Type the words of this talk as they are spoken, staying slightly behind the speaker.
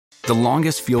The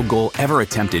longest field goal ever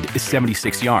attempted is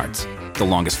 76 yards. The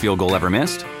longest field goal ever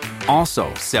missed?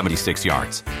 Also 76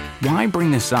 yards. Why bring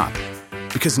this up?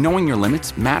 Because knowing your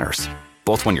limits matters,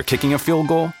 both when you're kicking a field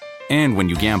goal and when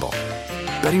you gamble.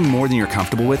 Betting more than you're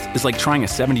comfortable with is like trying a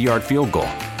 70-yard field goal.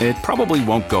 It probably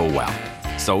won't go well.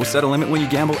 So set a limit when you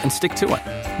gamble and stick to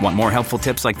it. Want more helpful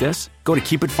tips like this? Go to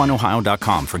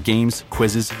keepitfunohio.com for games,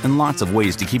 quizzes, and lots of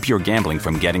ways to keep your gambling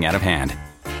from getting out of hand.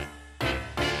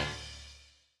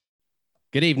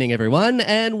 Good evening, everyone,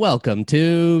 and welcome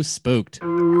to Spooked.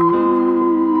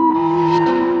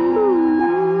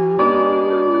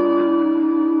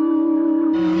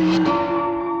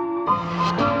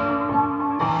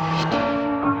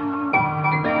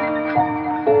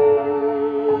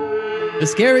 The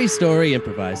Scary Story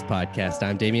Improvised Podcast.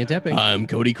 I'm Damian Tepping. I'm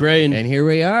Cody Crane. And here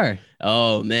we are.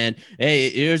 Oh, man. Hey,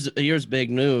 here's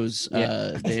big news,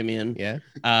 Damian. Yeah.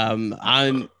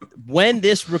 I'm when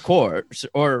this records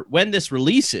or when this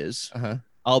releases,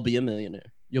 I'll be a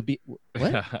millionaire. You'll be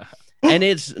what? And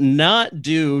it's not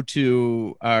due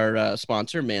to our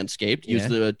sponsor, Manscaped. Use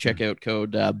the checkout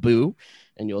code BOO.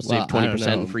 And you'll save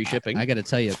 20% in free shipping. I got to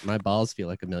tell you, my balls feel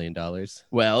like $1 million.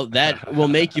 Well, that will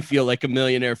make you feel like a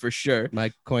millionaire for sure.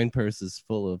 My coin purse is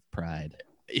full of pride.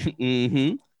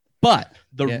 Mm-hmm. But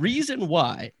the reason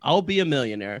why I'll be a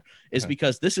millionaire is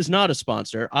because this is not a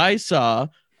sponsor. I saw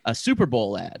a Super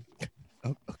Bowl ad.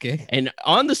 Oh, okay. And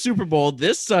on the Super Bowl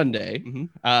this Sunday,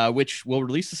 which we'll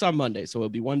release this on Monday, so it'll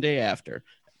be one day after.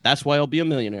 That's why I'll be a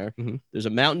millionaire. There's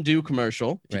a Mountain Dew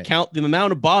commercial. If you count the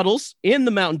amount of bottles in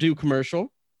the Mountain Dew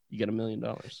commercial, you get $1 million.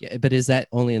 Yeah, but is that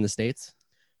only in the States?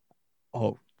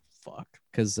 Oh, fuck.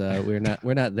 Because we're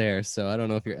not there, so I don't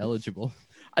know if you're eligible.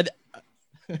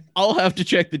 I'll have to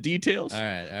check the details. All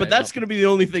right. But that's going to be the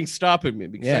only thing stopping me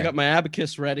because I got my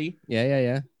abacus ready.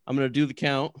 Yeah. I'm going to do the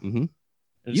count.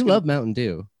 You love Mountain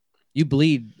Dew. You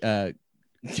bleed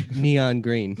neon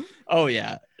green. Oh,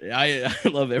 yeah. I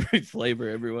love every flavor.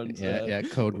 Everyone's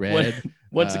Code Red.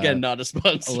 Once again, not a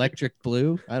sponsor. Electric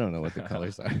Blue. I don't know what the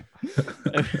colors are.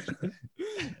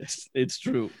 It's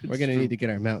true. We're gonna need to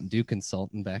get our Mountain Dew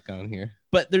consultant back on here.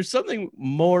 But there's something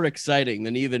more exciting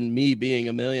than even me being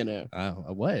a millionaire.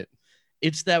 What?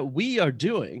 It's that we are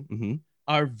doing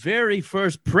our very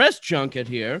first press junket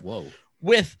here. Whoa!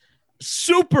 With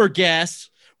super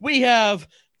guests. We have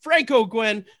Franco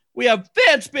Gwynn. We have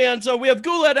Vance Banzo, we have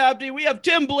Guled Abdi, we have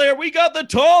Tim Blair, we got the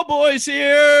TallBoyz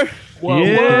here. Whoa.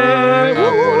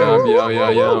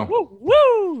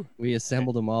 Woo. We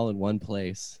assembled them all in one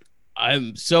place.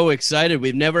 I'm so excited.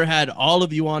 We've never had all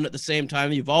of you on at the same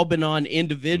time. You've all been on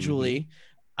individually.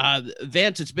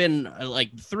 Vance, it's been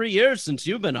like 3 years since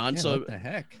you've been on. So what the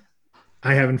heck?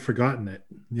 I haven't forgotten it.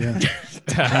 Yeah.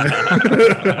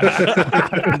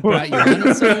 Brought you on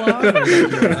it so long?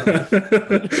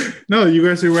 No, you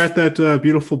guys were at that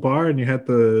beautiful bar, and you had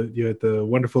the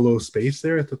wonderful little space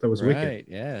there. I thought that was wicked. Right.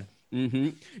 Yeah.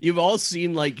 You've all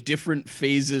seen like different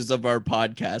phases of our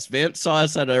podcast. Vance saw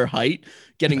us at our height,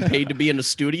 getting paid to be in a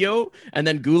studio, and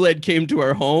then Guled came to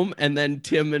our home, and then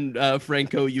Tim and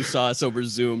Franco, you saw us over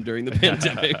Zoom during the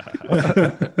pandemic.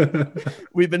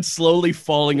 We've been slowly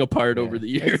falling apart over the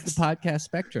years. It's the podcast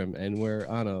spectrum, and we're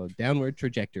on a downward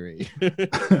trajectory.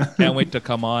 Can't wait to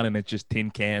come on, and it's just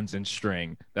tin cans and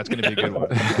string. That's going to be a good one.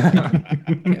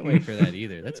 Can't wait for that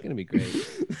either. That's going to be great.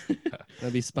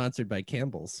 That'll be sponsored by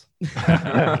Campbell's.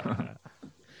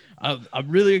 I'm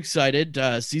really excited.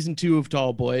 Season 2 of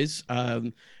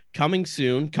TallBoyz coming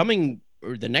soon.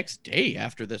 Or the next day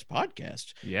after this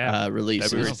podcast.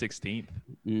 Releases. February 16th.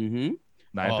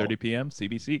 9:30 p.m.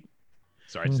 CBC.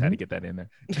 Sorry, I just had to get that in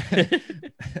there. They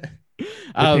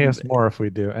pay us more if we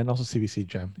do, and also CBC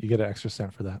Gem. You get an extra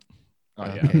cent for that. Oh,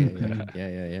 yeah.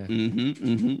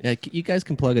 Yeah, you guys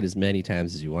can plug it as many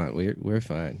times as you want. We're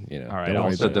fine. You know. All right.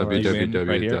 Also www.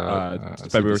 Right here.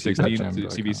 February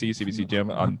 16th. CBC Gym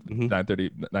on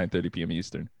Mm-hmm. 9:30 p.m.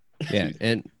 Eastern. Yeah,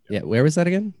 and where was that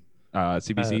again?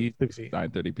 CBC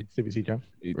 9:30 CBC Gym.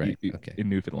 Right. Okay. In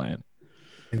Newfoundland.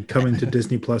 And coming to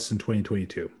Disney Plus in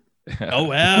 2022. Oh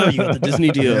wow, you got the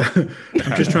Disney deal.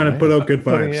 I'm just trying to put out good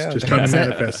vibes. Just trying to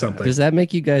manifest something. Does that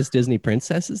make you guys Disney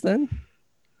princesses then?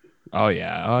 Oh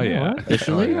yeah.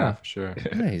 Officially? Oh, yeah, for sure.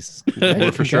 Nice.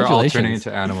 We're for sure all turning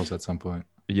into animals at some point.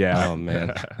 Yeah. Oh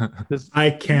man.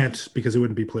 I can't because it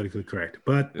wouldn't be politically correct,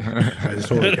 but I just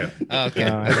totally can. Okay.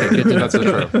 That's the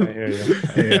truth. I hear you.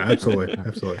 Yeah, absolutely.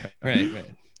 Right.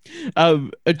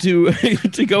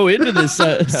 To go into this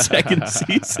second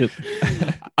season,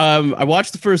 I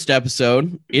watched the first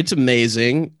episode. It's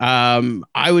amazing.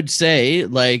 I would say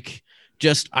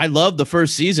I love the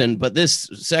first season, but this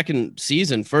second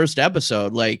season, first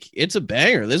episode, it's a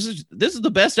banger. This is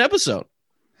the best episode.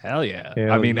 Hell yeah.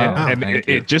 Hell I mean, yeah. and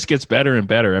it just gets better and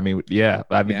better. I mean, yeah.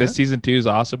 I mean, this season 2 is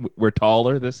awesome. We're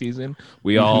taller this season.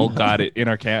 We all got it in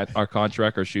our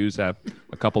contract. Our shoes have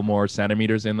a couple more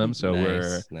centimeters in them. So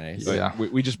nice.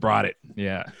 we just brought it.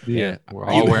 Yeah. We're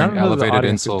all wearing elevated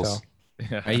insoles.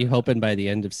 Are you hoping by the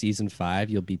end of season 5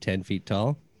 you'll be 10 feet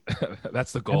tall?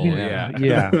 That's the goal.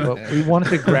 Yeah. But we wanted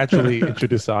to gradually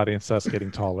introduce the audience to us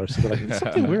getting taller. So they're like, there's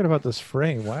something weird about this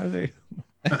frame. Why are they?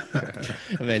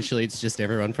 Eventually, it's just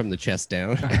everyone from the chest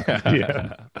down.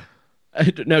 Yeah.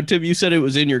 Now, Tim, you said it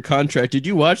was in your contract. Did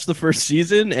you watch the first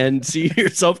season and see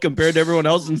yourself compared to everyone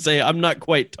else and say, I'm not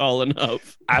quite tall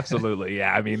enough? Absolutely.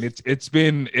 Yeah. I mean, it's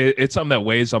something that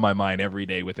weighs on my mind every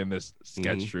day within this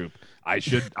sketch troupe.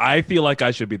 I feel like I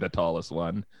should be the tallest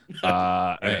one.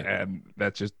 And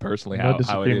that's just personally how it is.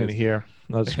 Here.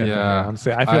 No disagreement here.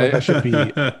 Honestly, I feel like I should be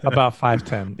about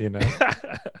 5'10", you know.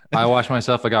 I watched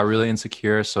myself. I got really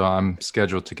insecure, so I'm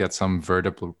scheduled to get some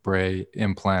vertebrae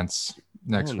implants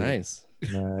next week. Nice.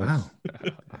 Wow.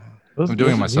 I'm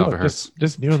doing it myself. It hurts.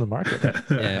 Just new in the market.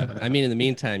 Yeah. I mean, in the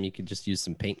meantime, you could just use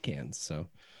some paint cans. So.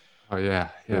 Oh yeah.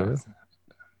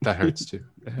 That hurts too.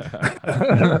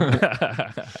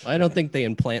 I don't think they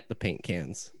implant the paint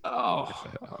cans.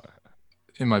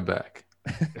 In my back.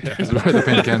 Is where the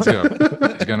paint cans go.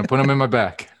 He's gonna put them in my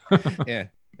back. Yeah.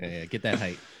 Get that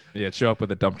height. Yeah, show up with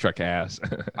a dump truck ass.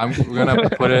 I'm gonna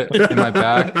put it in my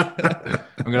back.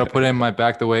 I'm gonna put it in my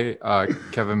back the way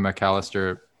Kevin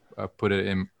McAllister put it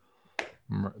in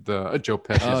the Joe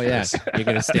Pesci. Oh yeah, you're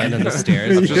gonna stand on the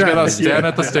stairs. I'm just gonna stand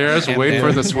at the stairs, wait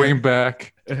for the swing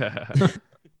back.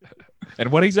 And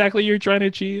what exactly you're trying to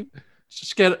achieve?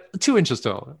 Just get 2 inches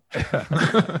taller.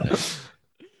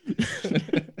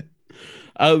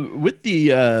 With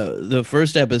the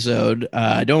first episode,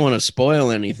 I don't want to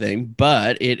spoil anything,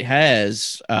 but it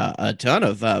has a ton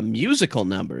of musical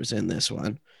numbers in this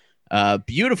one.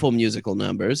 Beautiful musical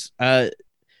numbers.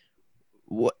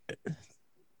 What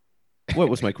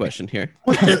was my question here?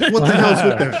 What the hell's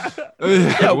with that?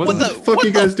 Yeah, what the fuck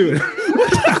you guys doing?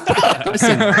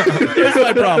 Listen, here's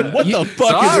my problem. What the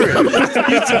fuck is with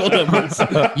musical numbers?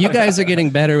 You guys are getting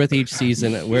better with each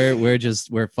season.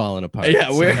 We're falling apart.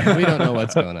 Yeah, we don't know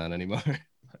what's going on anymore.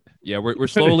 Yeah, we're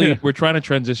slowly we're trying to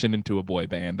transition into a boy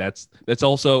band. That's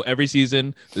also every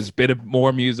season there's a bit of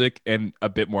more music and a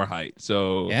bit more height.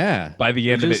 So by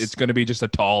the end of it, it's going to be just a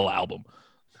tall album.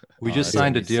 We just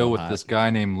signed a deal with this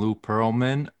guy named Lou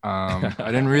Pearlman. I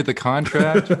didn't read the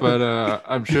contract, but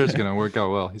I'm sure it's gonna work out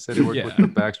well. He said he worked with the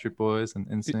Backstreet Boys and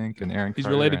NSYNC and Aaron. He's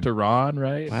related to Ron,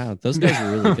 right? Wow, those guys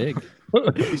are really big.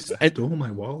 I stole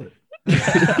my wallet.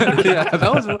 Yeah,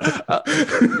 that was.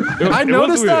 I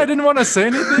noticed that. I didn't want to say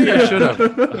anything. I should have.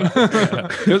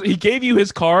 He gave you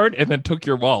his card and then took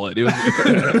your wallet. It was,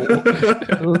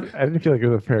 I didn't feel like it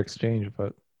was a fair exchange,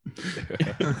 but.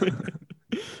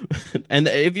 And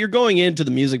if you're going into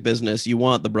the music business, you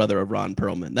want the brother of Ron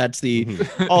Perlman. That's the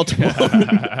ultimate.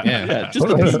 Yeah, just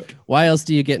the peak. Why else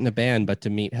do you get in a band but to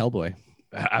meet Hellboy?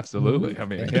 Absolutely. I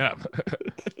mean, yeah.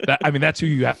 That's who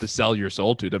you have to sell your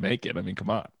soul to make it. I mean, come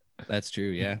on. That's true.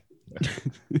 Yeah.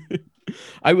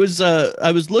 I was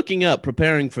looking up,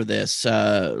 preparing for this,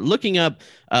 looking up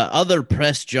other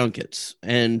press junkets,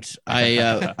 and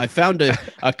I found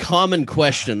a common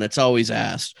question that's always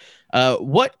asked.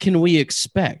 What can we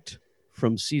expect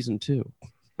from season 2?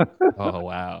 Oh,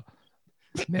 wow.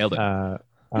 Nailed it.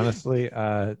 Honestly,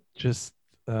 just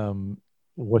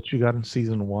what you got in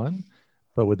season 1,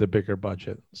 but with a bigger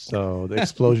budget. So the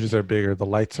explosions are bigger, the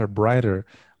lights are brighter,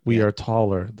 we are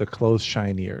taller, the clothes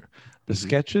shinier, the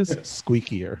sketches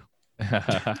squeakier.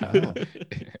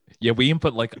 Yeah, we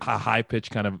input like a high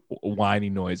pitched kind of whiny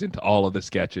noise into all of the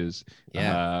sketches.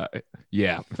 Yeah.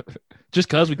 Just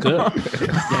because we could.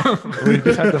 We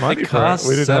just had the money. It cost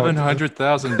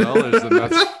 $700,000, and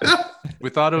that's. We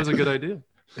thought it was a good idea.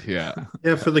 Yeah.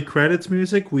 Yeah, for the credits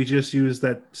music, we just use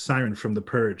that siren from The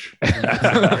Purge.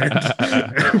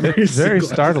 It's very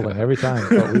startling every time,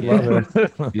 but we love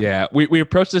it. Yeah, we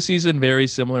approached the season very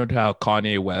similar to how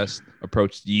Kanye West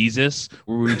approached Yeezus,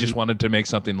 where we just wanted to make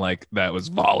something like that was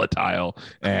volatile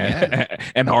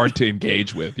and hard to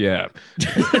engage with. Yeah.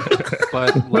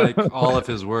 But like all of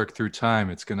his work through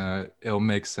time, it'll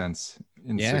make sense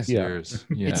in 6 years.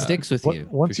 Yeah. It sticks with you.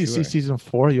 Once you see season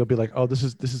 4, you'll be like, oh, this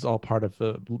is all part of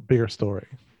the bigger story.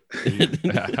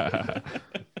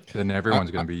 Then everyone's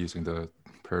going to be using the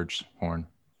Purge horn.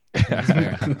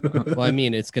 Well, I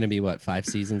mean, it's going to be what, 5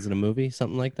 seasons in a movie,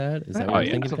 something like that? Is that what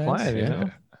you're thinking, guys?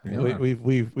 We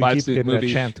keep getting that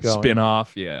chant going.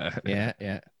 Spin-off, yeah.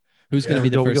 Who's going to be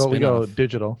the first spin-off? We go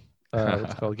digital.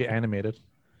 It's called get animated.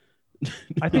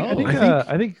 I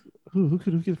think who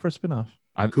could be the first spin-off?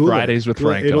 On Cool. Fridays with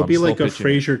Franco. It'll I'm be still like a pitching it.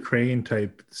 Frasier Crane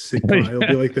type sitcom. It'll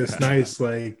be like this nice,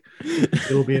 like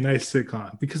it'll be a nice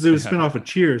sitcom because it was spin off of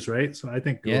Cheers, right? So I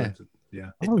think Yeah.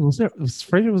 Oh, was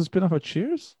Frasier was a spin-off of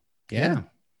Cheers? Yeah.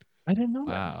 I didn't know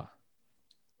that. Wow.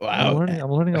 I'm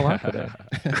learning a lot today.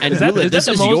 And Is that this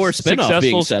the is most your spinoff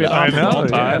being successful set up. spin-off of all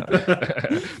time?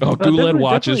 Oh, Guled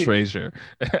watches Frasier.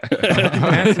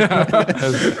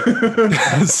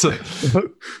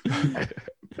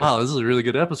 Wow, this is a really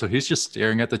good episode. He's just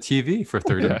staring at the TV for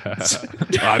 30 minutes.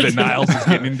 I bet Niles is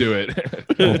getting into it.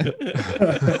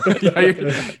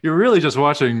 Yeah, you're really just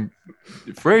watching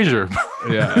Frasier.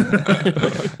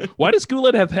 Yeah. Why does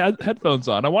Guled have headphones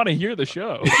on? I want to hear the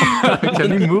show.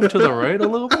 Can you move to the right a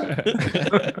little bit?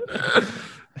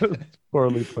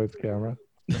 Poorly placed camera.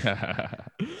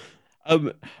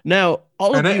 Now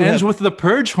all And of it you ends have, with the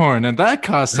purge horn, and that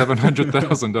costs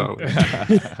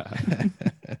 $700,000.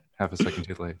 Half a second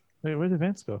too late. Wait, where did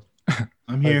Vance go?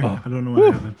 I'm here. I don't know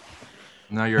what happened.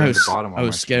 Now you're at the bottom. I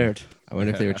was scared. I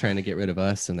wonder if they were trying to get rid of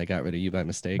us and they got rid of you by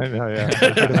mistake. I know, yeah.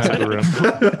 They're getting out of the room.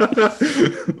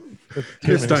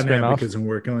 This dynamic isn't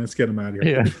working. Let's get him out of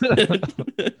here. Yeah.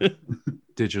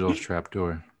 Digital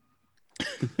trapdoor.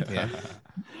 Yeah.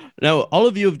 Now, all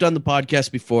of you have done the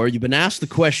podcast before. You've been asked the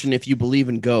question if you believe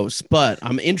in ghosts, but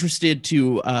I'm interested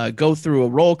to go through a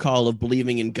roll call of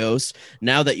believing in ghosts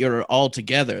now that you're all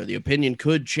together. The opinion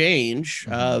could change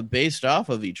based off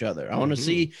of each other. I want to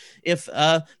see if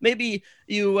maybe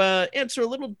you answer a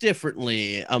little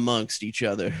differently amongst each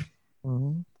other.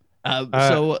 Mhm.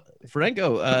 So,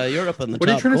 Franco, you're up on the What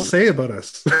are you top trying to corner. say about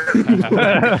us?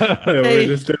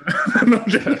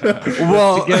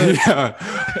 Well, yeah,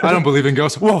 I don't believe in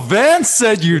ghosts. Well, Vance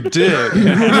said you did.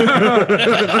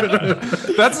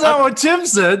 That's not what Tim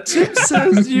said. Tim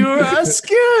says you are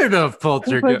scared of It's like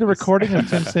the poltergeists. recording of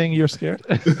Tim saying you're scared.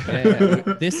 Yeah.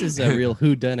 This is a real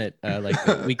whodunit, like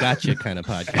we got you kind of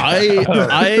podcast.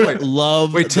 I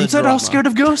love. Wait, Tim the said I was drama. scared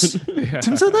of ghosts?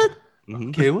 Tim said that?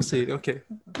 Okay, we'll see. Okay.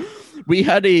 We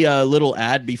had a little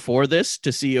ad before this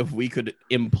to see if we could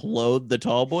implode the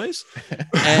TallBoyz,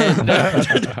 and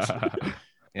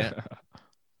Yeah.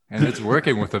 And it's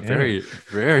working with a very,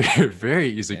 very, very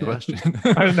easy question.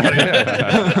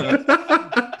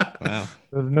 Wow.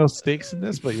 There's no stakes in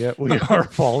this, but yet we are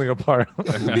falling apart.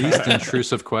 Least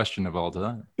intrusive question of all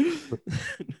time.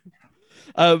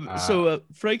 so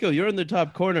Franco, you're in the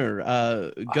top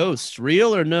corner. Ghosts,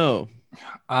 real or no?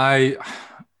 I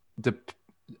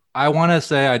want to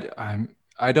say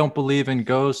I don't believe in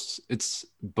ghosts.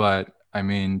 But I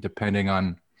mean, depending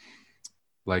on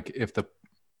like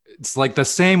it's like the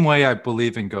same way I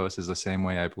believe in ghosts is the same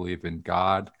way I believe in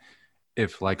God.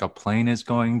 If like a plane is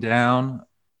going down,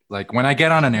 like when I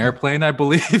get on an airplane, I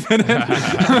believe in it.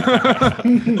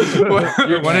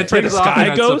 when it takes off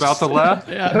and it's about to land,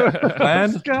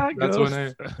 that's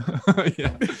when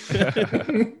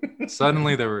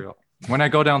suddenly they're real. When I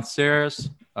go downstairs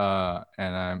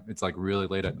and it's like really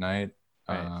late at night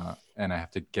and I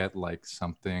have to get like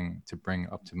something to bring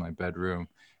up to my bedroom,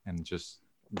 and just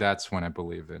that's when I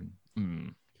believe in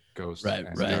ghosts. Right,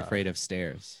 and, You're afraid of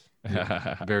stairs.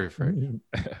 very afraid.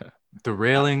 The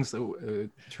railings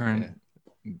turn.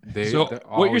 So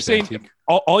what you're saying,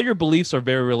 all your beliefs are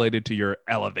very related to your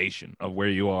elevation of where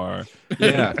you are.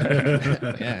 Yeah.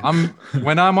 Yeah.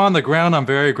 When I'm on the ground, I'm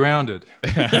very grounded.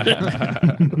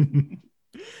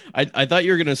 I thought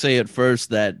you were gonna say at first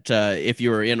that if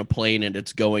you were in a plane and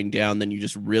it's going down, then you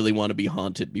just really want to be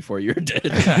haunted before you're dead.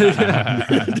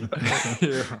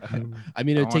 I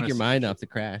mean, it would take your mind off the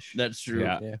crash. That's true.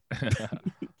 Yeah.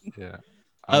 Yeah.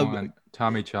 I want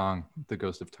Tommy Chong, the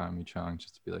ghost of Tommy Chong,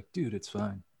 just to be like, dude, it's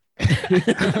fine. Is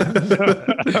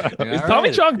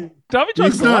Tommy Chong's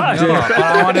He's not alive. dead.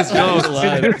 I want his ghost.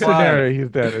 In this scenario, he's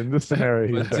dead. In this scenario,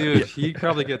 he's But dead. dude, he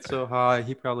probably gets so high.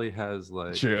 He probably has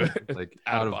like True. like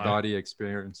out of body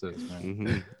experiences, man.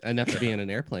 Mhm. Enough to be in an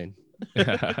airplane.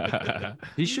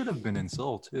 He should have been in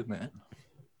Soul too, man.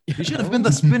 He should have been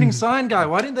the spinning sign guy.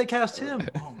 Why didn't they cast him?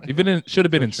 Oh my Should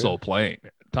have been in Soul Plane.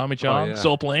 Tommy Chong, yeah.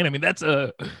 Soul Plane. I mean, that's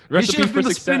a He should recipe have for been the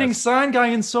success. spinning sign guy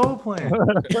in Soul Plane.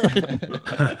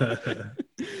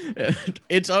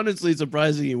 It's honestly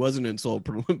surprising he wasn't in Soul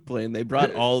Plane. They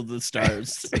brought all of the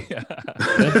stars.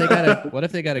 What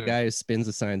if they got a guy who spins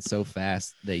a sign so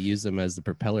fast they use him as the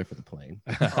propeller for the plane?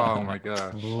 Oh my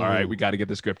gosh. All right, we got to get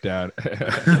the script down.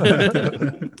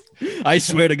 I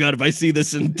swear to God, if I see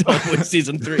this in TallBoyz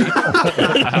season 3.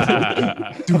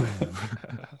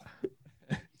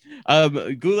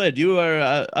 Guled, you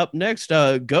are up next.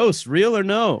 Ghost, real or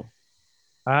no?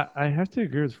 I have to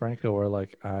agree with Franco, where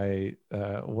like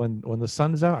when the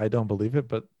sun's out, I don't believe it,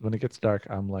 but when it gets dark,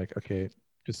 I'm like, okay,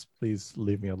 just please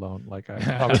leave me alone. Like I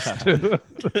promised to.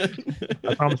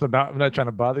 I promise I'm not trying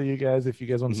to bother you guys. If you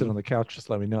guys want to sit on the couch, just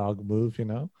let me know. I'll move.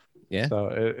 Yeah. So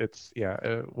it's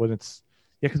when it's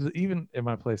because even in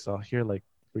my place I'll hear like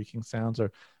creaking sounds,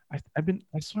 or I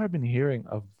swear I've been hearing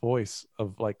a voice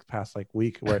of like past like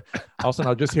week where all of a sudden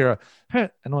I'll just hear a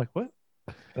and I'm like, what?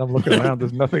 And I'm looking around,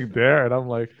 there's nothing there, and I'm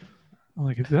like,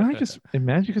 did I just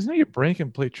imagine? Because your brain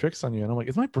can play tricks on you, and I'm like,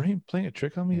 is my brain playing a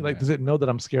trick on me? Like, does it know that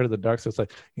I'm scared of the dark? So it's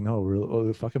like,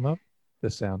 really fuck him up.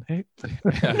 This sound, hey.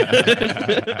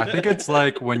 I think it's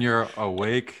like when you're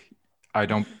awake.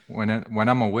 When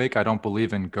I'm awake, I don't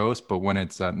believe in ghosts, but when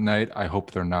it's at night, I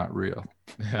hope they're not real.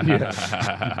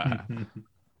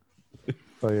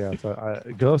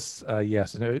 Ghosts,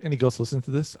 yes. Any ghosts listen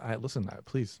to this?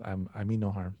 Please. I mean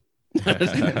no harm.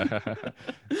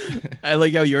 I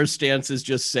like how your stance is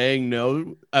just saying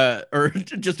no, or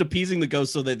just appeasing the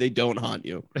ghosts so that they don't haunt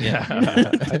you.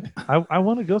 Yeah. I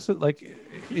want a ghost that like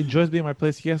enjoys being in my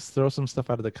place. Yes, throw some stuff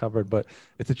out of the cupboard, but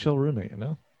it's a chill roommate,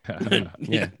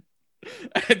 Yeah.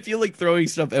 I feel like throwing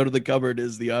stuff out of the cupboard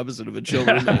is the opposite of a chill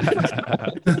roommate.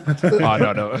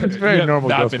 Oh no, it's very normal.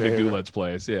 Not been to Goulet's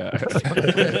place. Yeah,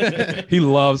 he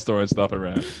loves throwing stuff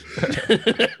around.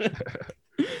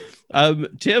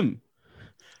 Tim,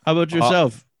 how about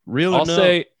yourself? Real or I'll no?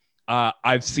 say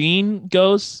I've seen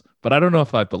ghosts, but I don't know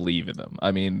if I believe in them.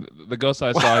 I mean, the ghost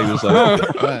I saw, he was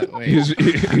like,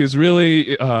 he was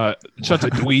really such a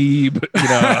dweeb.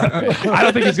 I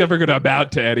don't think he's ever going to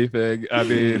amount to anything. I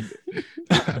mean,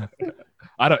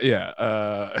 I don't. Yeah.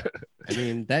 I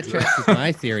mean, that tracks with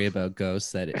my theory about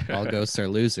ghosts, that all ghosts are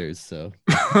losers. So.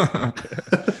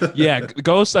 Yeah,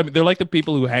 ghosts. I mean, they're like the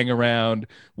people who hang around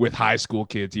with high school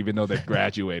kids, even though they've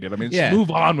graduated. I mean, just move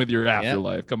on with your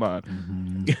afterlife. Come on.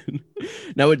 Mm-hmm.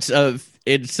 Now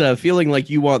it's feeling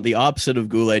like you want the opposite of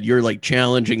Goulet. You're like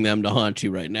challenging them to haunt you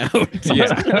right now.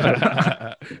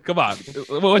 Yeah. Come on.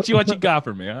 What you got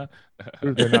for me, huh?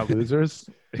 They're not losers.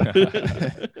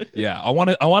 Yeah, I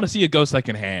want to see a ghost that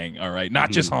can hang. All right, not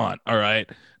just haunt. All right.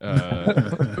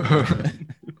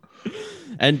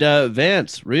 And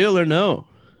Vance, real or no?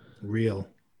 Real.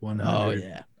 100. Oh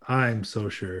yeah. I'm so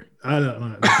sure. I don't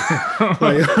know.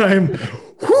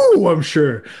 I'm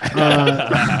sure.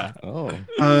 I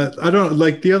don't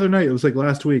like the other night. It was like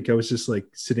last week. I was just like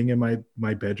sitting in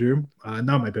my bedroom,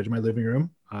 not my bedroom, my living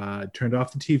room. Turned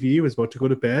off the TV. Was about to go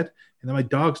to bed, and then my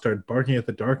dog started barking at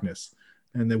the darkness,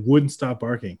 and then wouldn't stop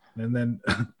barking. And then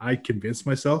I convinced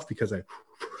myself because I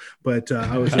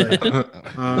was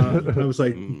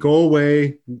like, go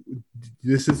away.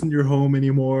 This isn't your home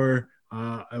anymore.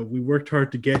 We worked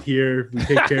hard to get here. We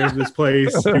take care of this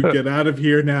place. You get out of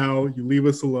here now. You leave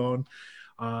us alone.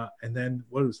 And then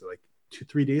what was it, like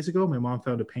 2-3 days ago? My mom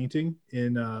found a painting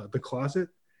in the closet,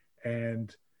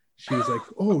 and she was like,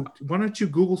 "Oh, why don't you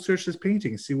Google search this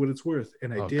painting and see what it's worth?"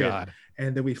 And I did. God.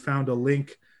 And then we found a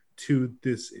link to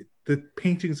this. The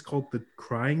painting is called "The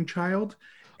Crying Child."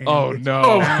 Oh no!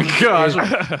 Oh my gosh!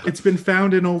 It's been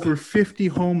found in over 50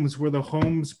 homes where the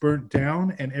homes burnt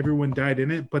down and everyone died in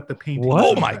it, but the painting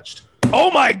was untouched. Oh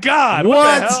my God!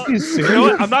 What? You know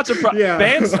what? I'm not surprised. Yeah.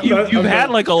 Vance, you've had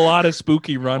like a lot of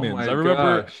spooky run-ins. I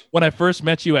remember when I first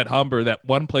met you at Humber, that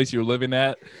one place you were living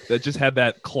at that just had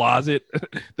that closet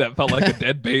that felt like a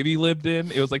dead baby lived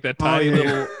in. It was like that tiny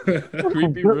little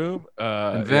creepy room.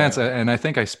 And Vance, and I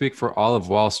think I speak for all of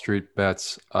Wall Street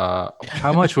Bets.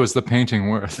 How much was the painting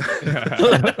worth?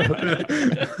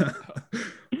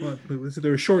 Well, they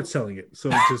were short selling it, so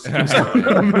it just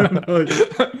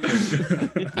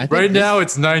right now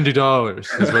it's $90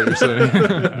 is what you're saying.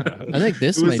 I think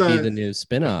this might be the new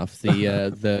spinoff,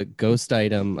 the Ghost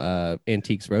Item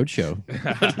Antiques Roadshow.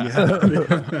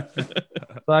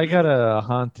 So I got a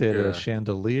haunted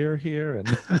chandelier here,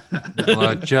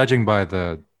 and judging by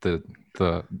the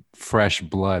fresh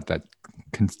blood that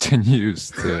continues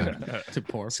to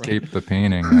pour escape the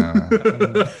painting.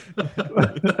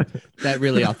 That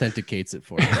really authenticates it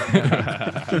for you.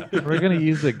 We're going to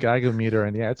use the Geiger meter,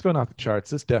 and it's going off the charts.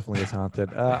 This definitely is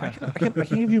haunted. I can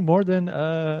give you more than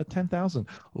 10,000.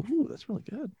 Ooh, that's really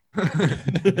good.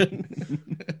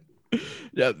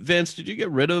 Vance, did you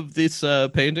get rid of this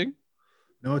painting?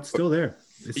 No, it's still there.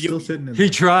 It's still sitting in He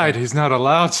tried. He's not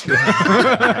allowed to.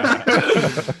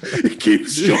 He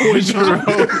keeps going.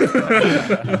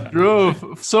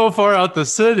 Drove so far out the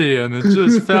city and it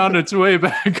just found its way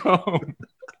back home.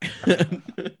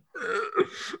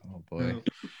 Oh boy.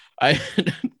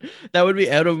 That would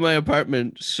be out of my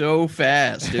apartment so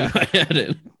fast if I had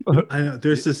it. I know,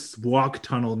 there's this walk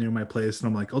tunnel near my place, and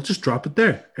I'm like, I'll just drop it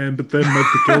there. But then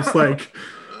the kid's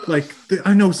like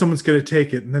I know someone's gonna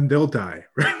take it, and then they'll die.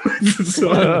 Right?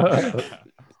 So,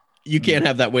 You can't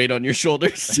have that weight on your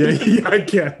shoulders. Yeah, I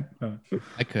can.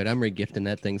 I could. I'm regifting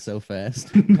that thing so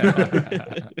fast.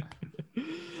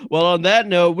 Well, on that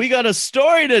note, we got a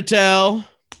story to tell.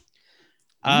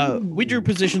 We drew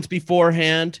positions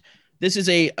beforehand. This is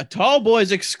a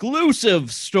TallBoyz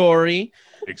exclusive story.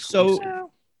 Exclusive.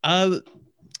 So,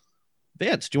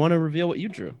 Vance, do you want to reveal what you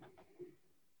drew?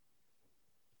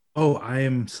 Oh, I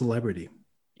am celebrity.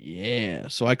 Yeah.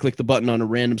 So I click the button on a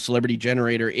random celebrity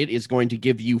generator. It is going to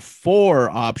give you 4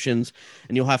 options,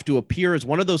 and you'll have to appear as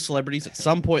one of those celebrities at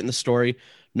some point in the story,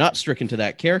 not stricken to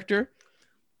that character.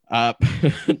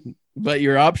 But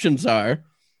your options are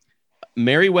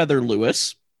Meriwether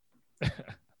Lewis,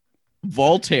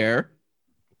 Voltaire,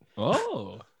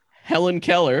 Helen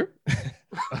Keller.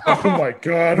 Oh my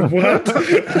God! What?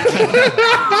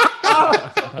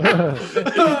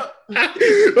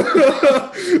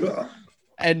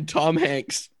 And Tom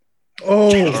Hanks.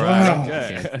 Oh, Right, wow.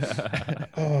 okay.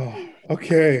 Oh,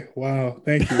 okay. Wow.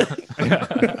 Thank you.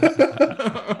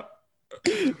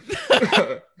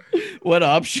 What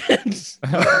options?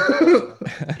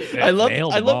 I love the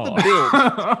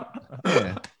build.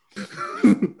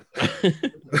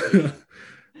 Yeah.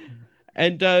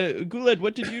 And Guled,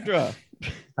 what did you draw?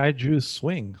 I drew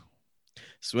swing.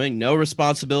 Swing, no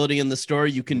responsibility in the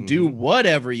story. You can do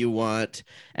whatever you want.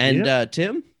 And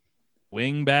Tim?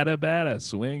 Wing bada bada,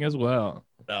 swing as well.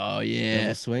 Oh, Yeah,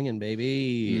 yeah. swinging,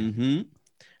 baby. Mm-hmm.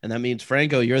 And that means,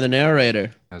 Franco, you're the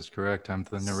narrator. That's correct. I'm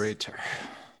the narrator.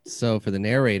 So for the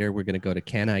narrator, we're going to go to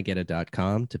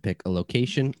canigeta.com to pick a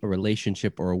location, a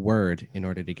relationship, or a word in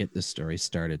order to get this story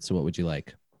started. So what would you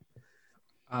like?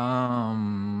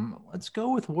 Let's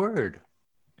go with word.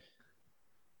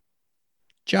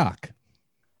 Jock.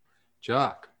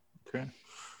 Jock. Okay.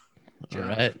 All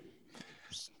right.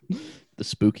 The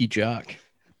spooky jock.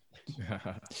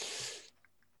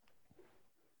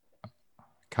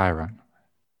 Chiron,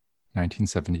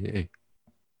 1978.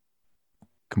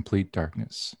 Complete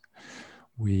darkness.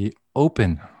 We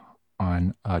open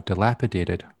on a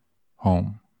dilapidated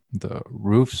home. The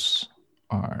roofs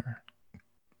are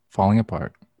falling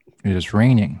apart. It is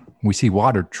raining. We see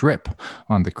water drip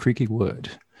on the creaky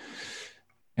wood.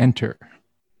 Enter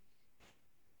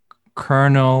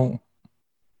Colonel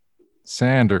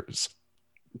Sanders.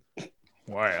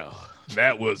 Wow,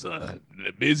 that was a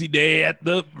busy day at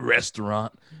the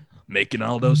restaurant, making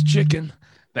all those chicken.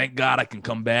 Thank God I can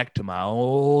come back to my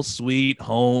old sweet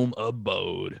home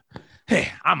abode. Hey,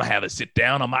 I'm gonna have a sit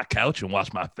down on my couch and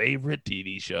watch my favorite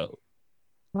TV show.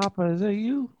 Papa, is that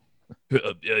you?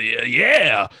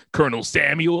 Yeah, Colonel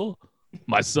Samuel,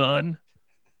 my son.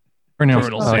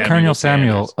 Colonel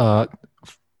Samuel,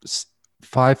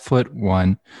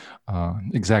 5'1",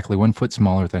 exactly 1 foot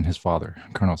smaller than his father,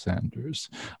 Colonel Sanders,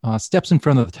 steps in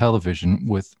front of the television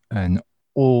with an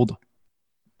old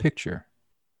picture.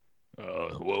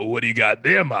 Well, what do you got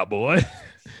there, my boy?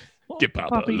 Get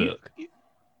Papa a look. You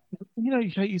know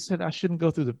how you said I shouldn't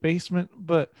go through the basement,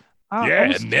 but I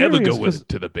was never curious go 'cause-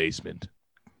 to the basement.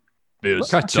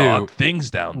 There's Cut dark to things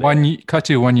down there. Cut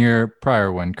to 1 year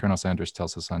prior when Colonel Sanders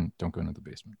tells his son, "Don't go into the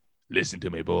basement." Listen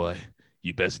to me, boy.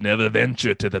 You best never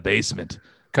venture to the basement.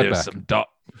 Cut There's back. some dark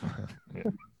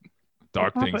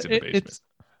Papa, things in the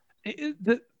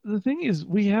basement. The thing is,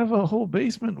 we have a whole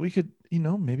basement. We could,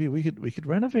 maybe we could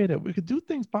renovate it. We could do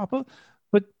things, Papa.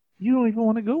 But you don't even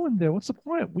want to go in there. What's the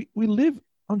point? We live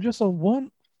on just a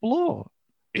 1 floor.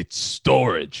 It's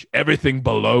storage. Everything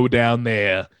below down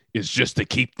there is just to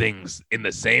keep things in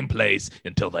the same place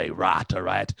until they rot, all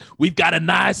right? We've got a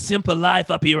nice, simple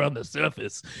life up here on the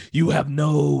surface. You have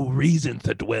no reason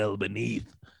to dwell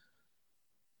beneath.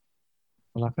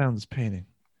 Well, I found this painting.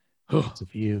 It's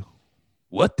of you.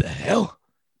 What the hell?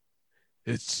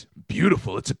 It's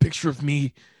beautiful. It's a picture of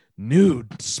me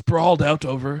nude, sprawled out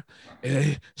over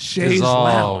a chaise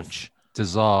lounge.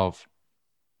 Dissolve.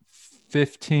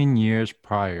 15 years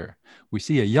prior, we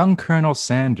see a young Colonel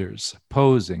Sanders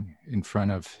posing in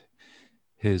front of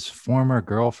his former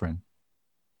girlfriend,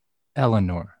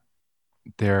 Eleanor.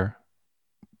 They're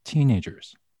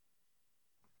teenagers,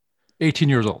 18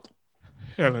 years old.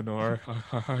 Eleanor,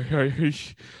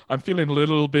 I'm feeling a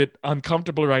little bit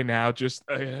uncomfortable right now, just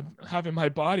having my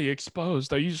body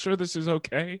exposed. Are you sure this is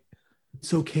okay?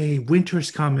 It's okay.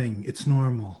 Winter's coming. It's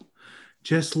normal.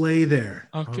 Just lay there.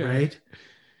 Okay. All right.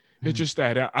 It's just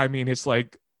that, I mean, it's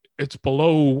like, it's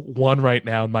below 1 right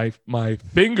now. And my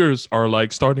fingers are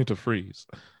like starting to freeze.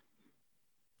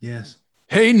 Yes.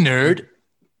 Hey, nerd.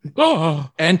 Oh,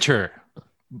 Enter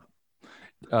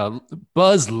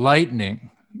Buzz Lightning,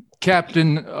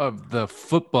 captain of the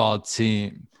football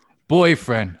team,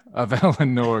 boyfriend of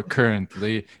Eleanor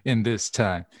currently in this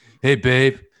time. Hey,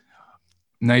 babe,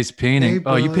 Nice painting. Hey,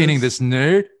 Oh, you painting Buzz. this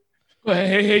nerd?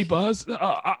 Hey, Buzz.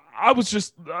 I was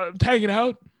just hanging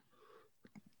out.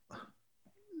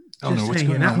 Eleanor, Just what's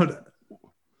hanging going on? out.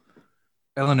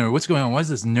 Eleanor, what's going on? Why is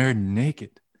this nerd naked?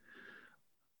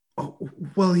 Oh,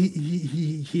 well,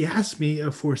 he asked me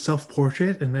for a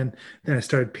self-portrait, and then I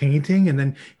started painting, and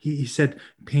then he said,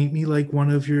 paint me like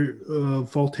one of your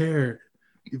Voltaire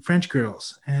French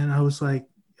girls. And I was like,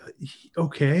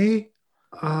 okay,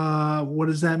 what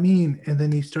does that mean? And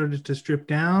then he started to strip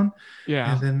down,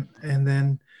 Yeah. and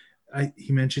then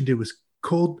he mentioned it was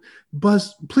cold.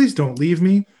 Buzz, please don't leave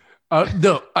me.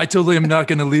 No, I totally am not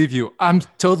going to leave you. I'm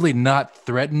totally not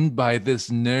threatened by this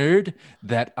nerd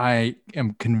that I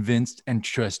am convinced and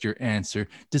trust your answer,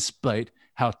 despite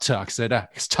how toxic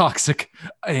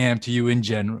I am to you in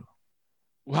general.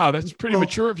 Wow, that's pretty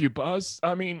mature of you, Buzz.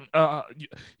 I mean, I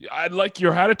like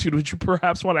your attitude. Would you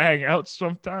perhaps want to hang out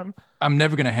sometime? I'm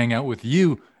never going to hang out with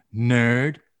you,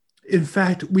 nerd. In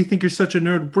fact, we think you're such a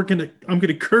nerd. I'm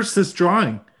gonna curse this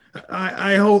drawing.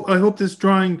 I hope this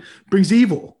drawing brings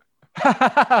evil.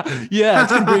 Yeah,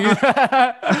 it's gonna bring you.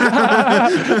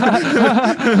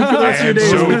 And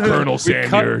so,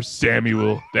 Colonel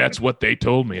Samuel, that's what they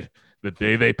told me the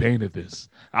day they painted this.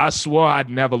 I swore I'd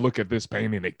never look at this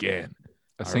painting again.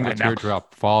 A single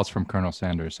teardrop falls from Colonel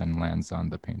Sanders and lands on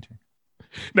the painting.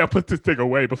 Now put this thing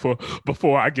away before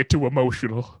I get too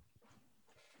emotional.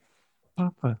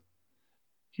 Papa,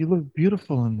 you look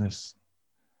beautiful in this.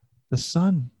 The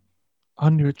sun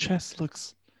on your chest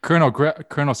looks.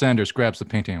 Colonel Sanders grabs the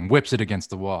painting and whips it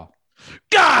against the wall.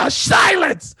 Gosh,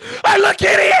 silence! I look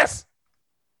hideous!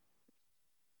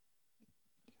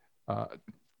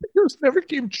 Yours never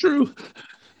came true.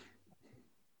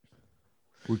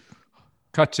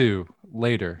 Cut to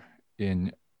later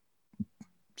in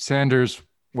Sanders,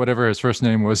 whatever his first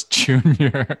name was,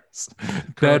 Junior's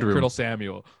bedroom. Colonel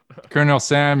Samuel. Colonel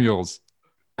Samuels.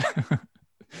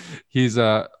 He's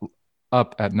up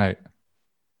at night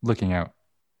looking out.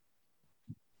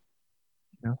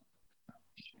 You know,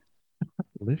 I have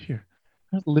to live here.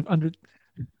 I have to live under.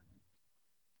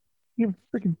 You have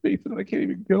a freaking basement. I can't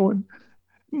even go in.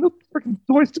 No freaking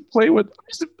toys to play with. I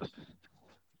just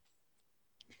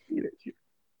hate it here.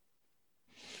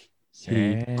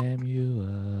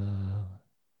 Samuel.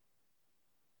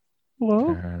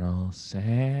 Hello? Colonel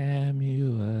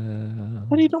Samuel.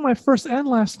 How do you know my first and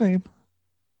last name?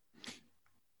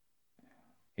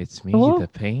 It's me, Hello? the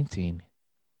painting.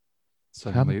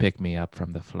 Suddenly, Come pick me up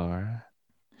from the floor.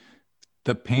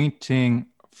 the painting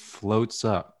floats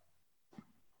up,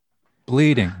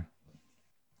 bleeding.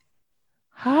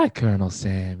 Hi, Colonel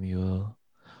Samuel.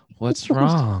 What's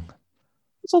wrong?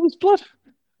 What's all this blood?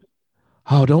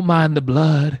 Oh, don't mind the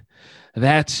blood.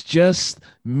 That's just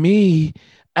me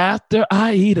after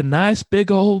I eat a nice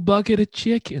big old bucket of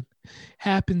chicken.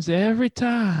 Happens every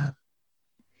time.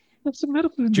 That's a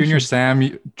medical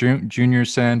condition. Junior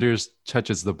Sanders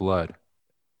touches the blood,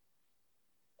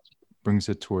 brings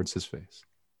it towards his face.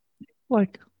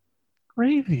 Like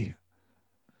gravy.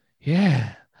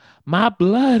 Yeah, my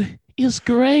blood is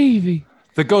gravy.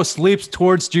 The ghost leaps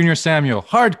towards Junior Samuel.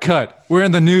 Hard cut. We're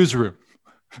in the newsroom.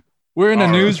 We're in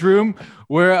a newsroom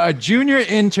where a junior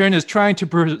intern is trying to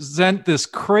present this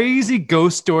crazy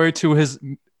ghost story to his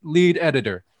lead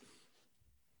editor.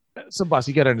 So, boss,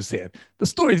 you got to understand. The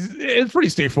story is pretty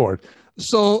straightforward.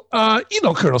 So,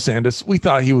 Colonel Sanders, we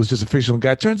thought he was just a fictional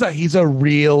guy. Turns out he's a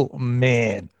real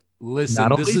man. Listen,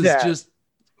 Not this only is that- just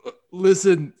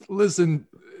listen.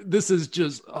 This is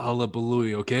just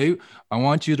hullabaloo, okay? I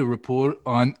want you to report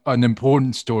on an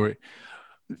important story.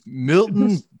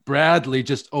 Milton Bradley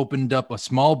just opened up a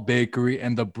small bakery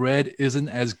and the bread isn't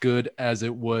as good as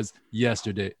it was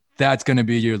yesterday. That's going to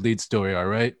be your lead story, all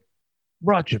right?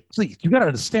 Roger, please, you got to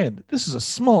understand. This is a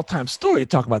small time story to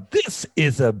talk about. This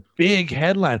is a big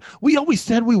headline. We always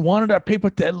said we wanted our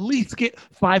paper to at least get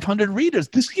 500 readers.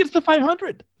 This gets the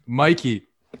 500. Mikey,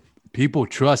 people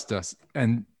trust us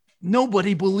and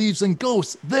nobody believes in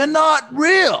ghosts. They're not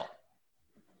real.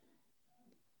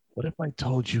 What if I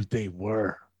told you they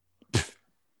were?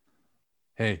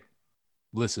 Hey,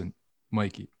 listen,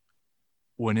 Mikey,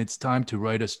 when it's time to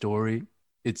write a story,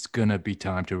 it's going to be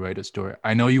time to write a story.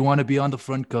 I know you want to be on the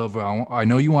front cover. I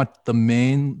know you want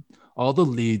all the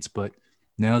leads, but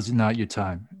now's not your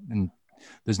time. And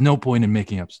there's no point in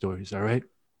making up stories, all right?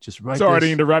 Just write Sorry to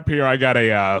this. interrupt here. I got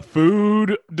a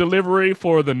food delivery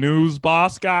for the news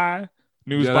boss guy.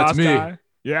 Yeah, that's me. Guy.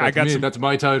 Yeah, I got some. That's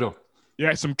my title.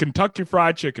 Yeah, some Kentucky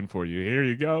Fried Chicken for you. Here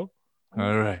you go.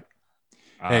 All right.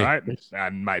 All Hey. right,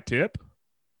 and my tip.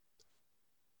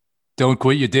 Don't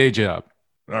quit your day job.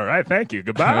 All right, thank you.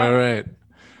 Goodbye. All right.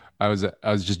 I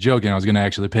was just joking. I was gonna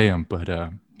actually pay him, but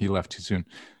he left too soon.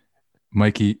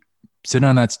 Mikey, sit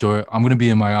on that store. I'm gonna be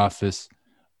in my office.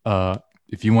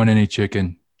 If you want any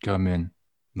chicken, come in.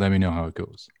 Let me know how it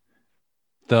goes.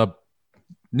 The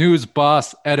news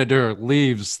boss editor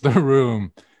leaves the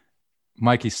room.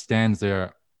 Mikey stands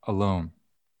there alone.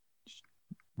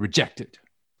 Rejected.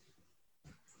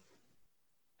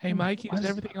 Hey, Mikey, is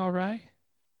everything all right?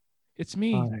 It's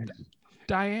me,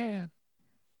 Diane.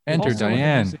 Enter Also in the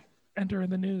Diane. music. Enter in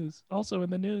the news. Also in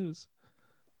the news.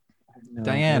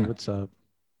 Diane. Hey, what's up?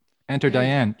 Enter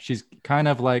Diane. She's kind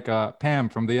of like Pam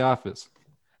from The Office.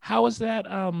 How is that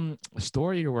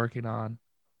story you're working on?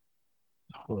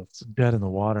 Oh, it's dead in the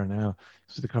water now.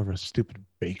 This is to cover a stupid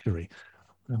bakery.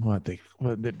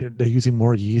 They're using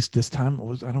more yeast this time?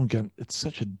 I don't get it. It's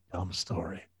such a dumb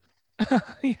story.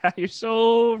 Yeah, you're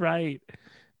so right.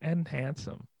 And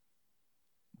handsome.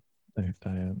 Thanks,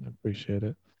 Diane. I appreciate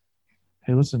it.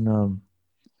 Hey, listen,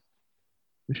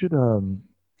 we should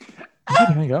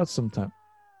hang out sometime.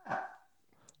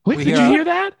 Wait, We did hear you hear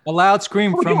that? A loud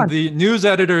scream from the news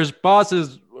editor's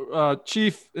boss's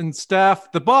chief and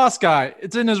staff, the boss guy.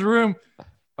 It's in his room.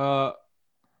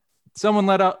 Someone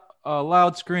let out a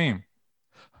loud scream.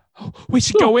 We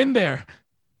should go in there.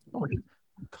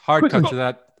 Hard cut to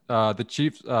that.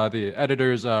 The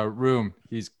editor's room.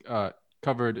 He's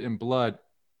covered in blood.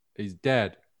 He's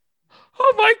dead.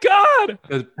 Oh my God!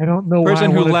 The I don't know why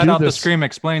person I who wanna let do out the this. scream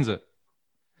explains it.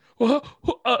 Well,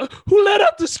 who let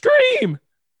out the scream?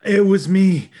 It was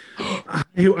me.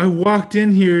 I walked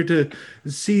in here to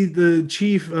see the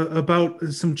chief about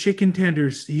some chicken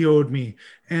tenders he owed me.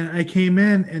 And I came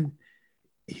in and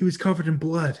he was covered in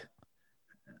blood.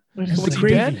 Wait a And Was second.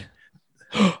 he dead?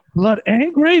 Blood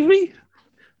and gravy?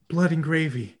 Blood and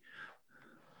gravy.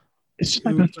 It's just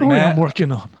like the story Matt- I'm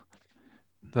working on.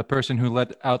 The person who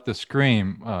let out the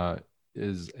scream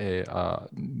is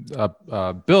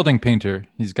a building painter.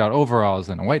 He's got overalls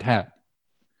and a white hat.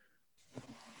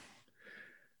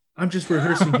 I'm just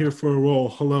rehearsing here for a role.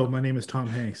 Hello, my name is Tom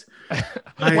Hanks.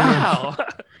 Wow!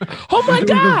 Oh my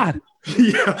God!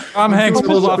 Yeah. Tom Hanks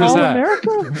pulls off his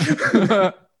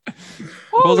hat.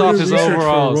 Pulls off his Research for a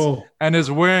overalls role. and is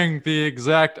wearing the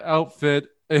exact outfit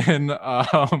in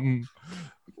the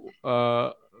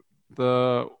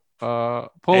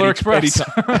Polar Express.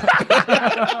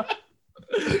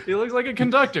 He looks like a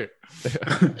conductor.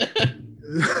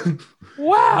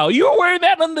 Wow, you were wearing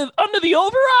that under the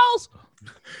overalls?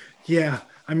 Yeah.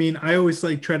 I mean, I always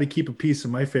try to keep a piece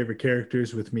of my favorite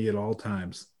characters with me at all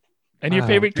times. And your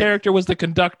favorite character was the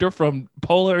conductor from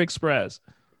Polar Express.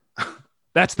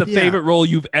 That's the favorite role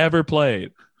you've ever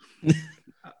played.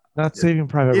 Not Saving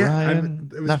Private Yeah, Ryan.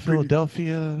 it was Not pretty-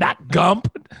 Philadelphia. Not Gump.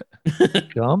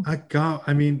 Gump.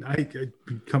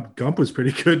 Gump was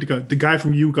pretty good. The guy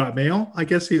from You Got Mail. I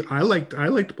guess I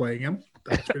liked playing him.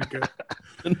 That's pretty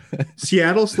good.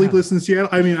 Seattle, Sleepless in Seattle.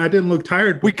 I mean, I didn't look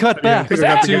tired. We cut back I to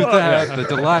got the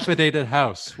dilapidated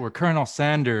house where Colonel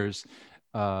Sanders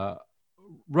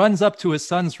runs up to his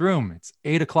son's room. It's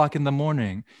 8:00 in the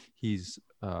morning. He's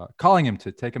calling him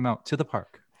to take him out to the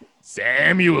park.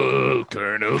 Samuel,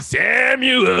 Colonel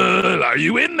Samuel, are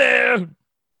you in there?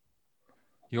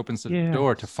 He opens the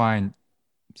door to find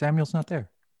Samuel's not there.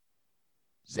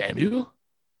 Samuel,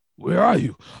 where are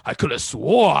you? I could have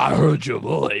swore I heard your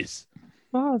voice.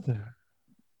 Father,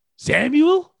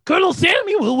 Samuel? Colonel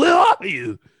Samuel, where are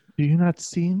you? do you not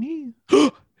see me?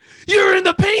 You're in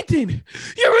the painting.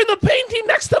 You're in the painting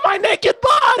next to my naked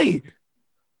body.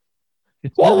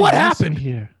 It's Well, really what nice in happened?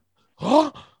 here?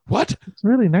 Huh? What? It's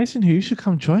really nice in here. You should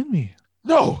come join me.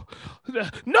 No,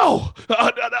 no,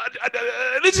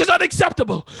 this is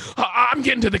unacceptable. I'm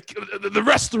getting to the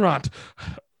restaurant.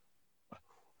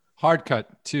 Hard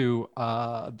cut to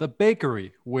the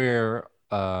bakery where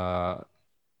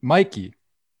Mikey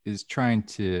is trying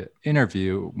to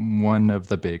interview one of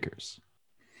the bakers.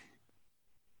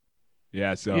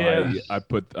 Yeah, so Yes. I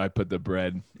put the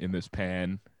bread in this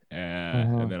pan,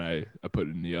 and then I put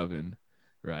it in the oven,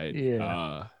 right?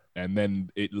 Yeah. And then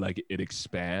it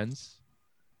expands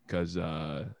because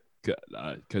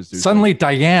Suddenly,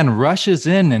 Diane rushes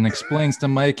in and explains to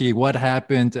Mikey what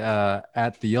happened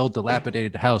at the old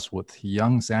dilapidated house with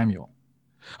young Samuel.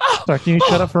 Sorry, can you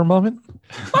shut up for a moment?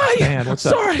 Dan, what's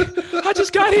up? Sorry, I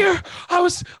just got here. I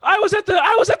was at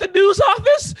the news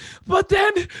office, but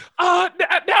then now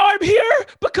I'm here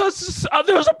because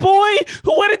there was a boy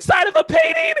who went inside of a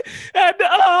painting,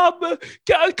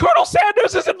 and Colonel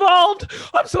Sanders is involved.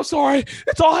 I'm so sorry.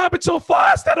 It's all happened so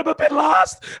fast that I'm a bit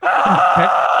lost.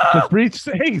 Just breathe.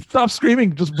 Hey, stop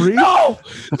screaming. Just breathe. No,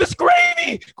 this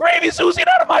gravy's oozing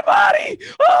out of my body.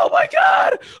 Oh my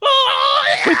God.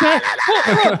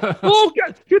 Oh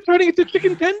God, you're turning into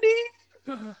chicken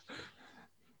tendy.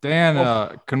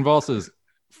 Dan convulses,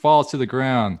 falls to the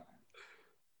ground.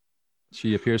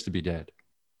 She appears to be dead,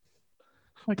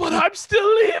 But I'm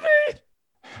still leaving.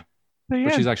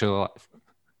 but she's actually alive.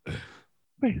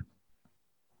 Wait.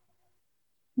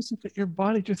 Isn't that your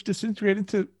body just disintegrated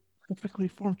into perfectly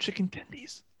formed chicken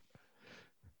tendies?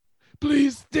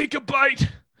 Please take a bite.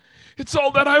 It's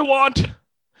all that I want.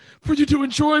 For you to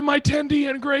enjoy my tendy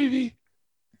and gravy.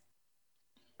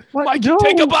 What? Mikey, No.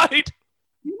 take a bite.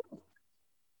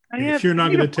 If you're not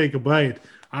going to take a bite,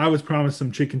 I was promised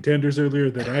some chicken tenders earlier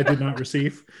that I did not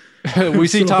receive. We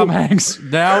see So- Tom Hanks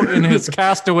now in his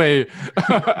castaway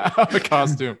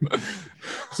costume.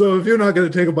 So if you're not going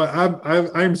to take a bite,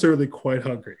 I'm certainly quite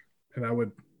hungry, and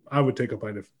I would take a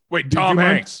bite of. Wait, Did Tom you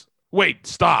mind? Hanks. Wait,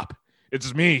 stop.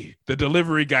 It's me, the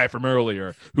delivery guy from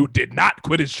earlier, who did not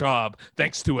quit his job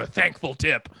thanks to a thankful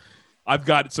tip. I've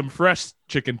got some fresh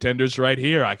chicken tenders right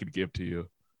here I could give to you.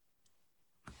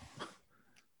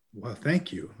 Well,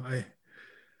 thank you.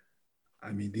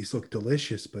 I mean, these look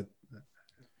delicious, but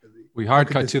We hard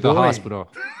Look at cut this to the boy. hospital.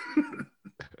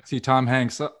 See Tom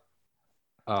Hanks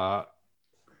on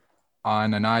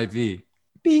an IV.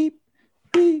 Beep,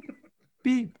 beep,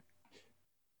 beep.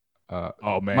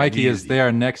 Oh, man. Mikey is easy.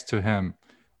 there next to him,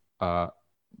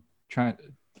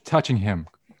 touching him,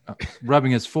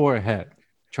 rubbing his forehead,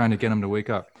 trying to get him to wake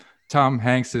up. Tom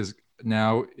Hanks is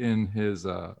now in his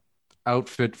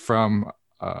outfit from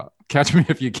Catch Me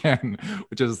If You Can,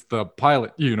 which is the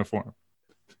pilot uniform.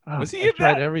 Was he I've in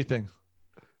tried that? everything.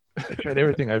 I tried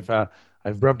everything.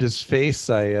 I've rubbed his face.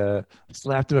 I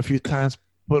slapped him a few times.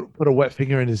 Put a wet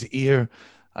finger in his ear.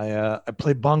 I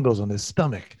played bongos on his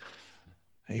stomach.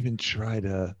 I even tried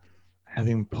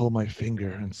having him pull my finger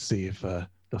and see if the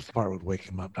fart would wake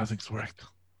him up. Nothing's worked.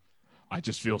 I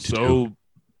just feel so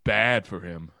bad for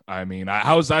him. I mean,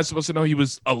 how was I supposed to know he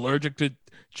was allergic to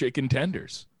chicken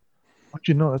tenders? Don't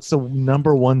you know that's the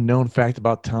number one known fact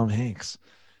about Tom Hanks?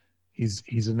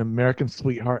 He's an American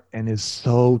sweetheart and is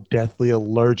so deathly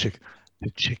allergic to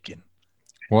chicken.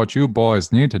 What you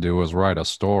boys need to do is write a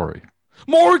story.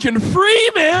 Morgan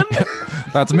Freeman!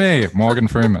 That's me, Morgan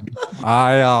Freeman.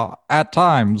 I, at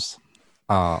times,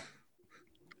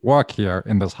 work here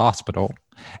in this hospital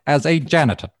as a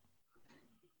janitor.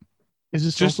 Is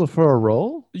this Just- also for a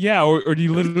role? Yeah, or do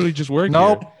you literally just work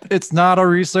Nope, here? it's not a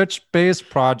research-based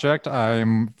project.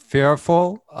 I'm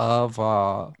fearful of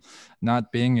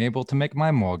not being able to make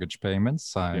my mortgage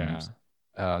payments.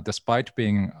 Despite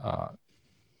being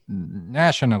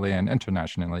nationally and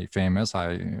internationally famous,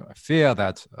 I fear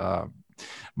that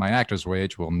my actor's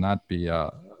wage will not be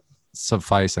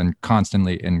suffice and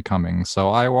constantly incoming. So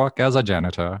I work as a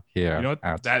janitor here. You know what?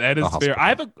 at That the is fair.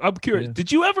 hospital. I'm curious.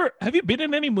 Yeah. Have you been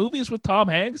in any movies with Tom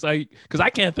Hanks? Because I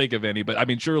can't think of any, but I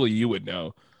mean, surely you would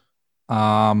know.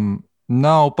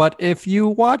 No, but if you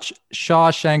watch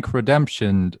Shawshank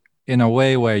Redemption in a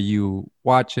way where you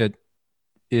watch it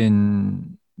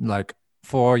in like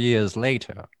 4 years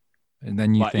later, and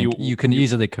then you Like, think you can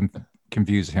easily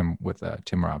confuse him with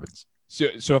Tim Robbins.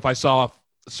 So if I saw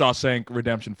Shawshank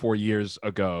Redemption 4 years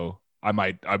ago,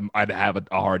 I'd have a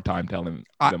hard time telling them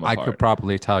I apart. could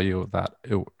probably tell you that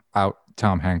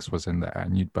Tom Hanks was in there,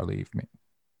 and you'd believe me.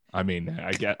 I mean,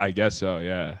 I guess so.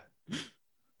 Yeah.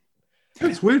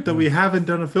 It's weird that we haven't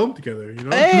done a film together. You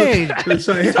know? Hey! It's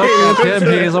like,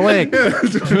 Tim, he's awake.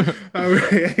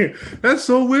 That's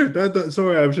so weird.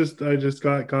 Sorry, I just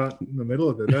got caught in the middle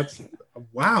of it. That's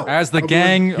wow. As the I mean,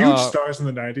 gang, huge stars in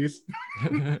the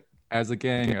 90s. As the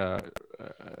gang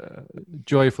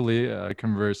joyfully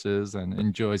converses and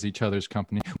enjoys each other's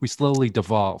company, we slowly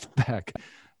devolve back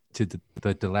to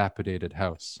the dilapidated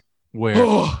house where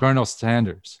Colonel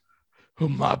Sanders. Oh,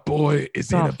 my boy is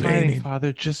Stop in a fighting, painting.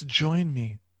 Father. Just join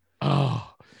me.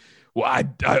 Oh, well,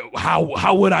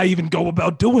 how would I even go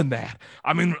about doing that?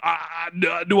 I mean,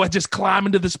 do I just climb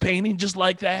into this painting just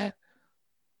like that?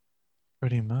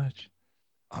 Pretty much.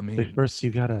 I But mean, first,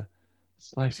 you gotta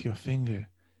slice your finger.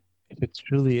 If it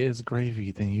truly is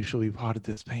gravy, then you should be part of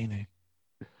this painting.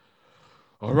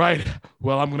 all right.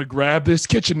 Well, I'm gonna grab this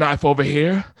kitchen knife over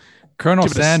here. Colonel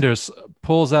Give it a Sanders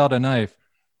pulls out a knife.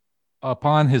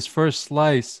 Upon his first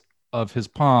slice of his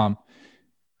palm,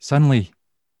 suddenly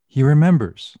he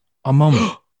remembers a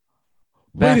moment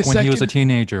Wait back a when he was a second.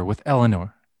 teenager with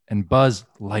Eleanor and Buzz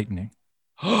Lightning.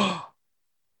 I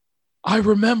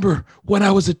remember when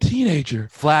I was a teenager.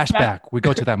 Flashback. We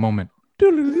go to that moment.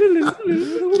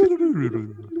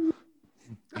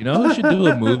 You know who should do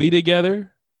a movie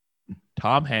together?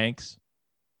 Tom Hanks,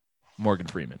 Morgan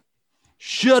Freeman.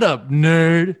 Shut up,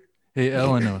 nerd. Hey,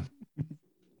 Eleanor.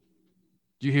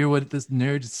 Do you hear what this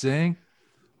nerd is saying?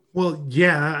 Well,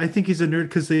 yeah, I think he's a nerd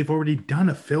because they've already done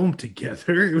a film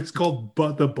together. It was called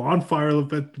The Bonfire of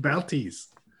Balties.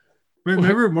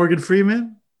 Remember Morgan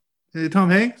Freeman? Tom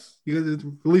Hanks? You guys,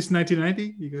 released in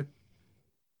 1990? You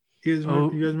guys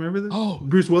remember this? Oh,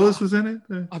 Bruce Willis was in it?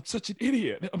 I'm such an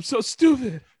idiot. I'm so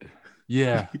stupid.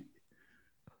 Yeah.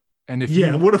 And if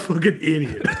what a fucking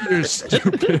idiot. you're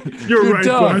stupid. You're right,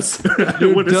 dumb. Bus.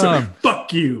 You're What is dumb. it?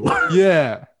 Fuck you.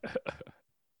 Yeah.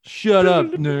 Shut up,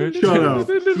 nerd. Shut up.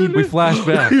 We flash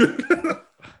back.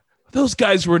 Those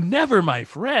guys were never my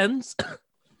friends.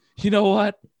 You know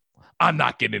what? I'm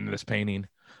not getting into this painting.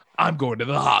 I'm going to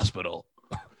the hospital.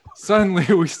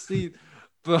 Suddenly we see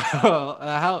the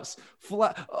house,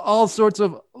 all sorts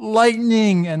of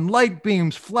lightning and light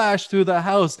beams flash through the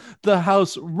house. The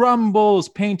house rumbles,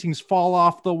 paintings fall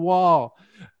off the wall.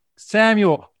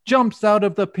 Samuel jumps out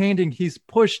of the painting. He's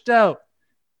pushed out.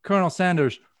 Colonel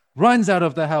Sanders runs out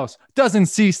of the house, doesn't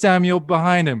see Samuel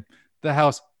behind him. The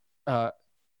house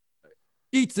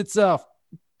eats itself,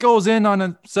 goes in on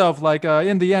itself like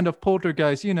in the end of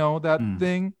Poltergeist, you know, that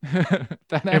thing.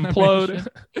 That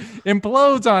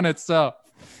implodes on itself.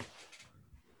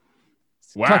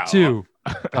 Wow. Cut to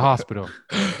the hospital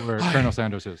where Colonel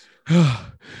Sanders is.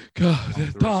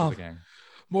 God, Tom,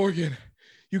 Morgan,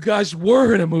 you guys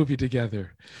were in a movie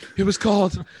together. It was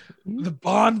called The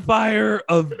Bonfire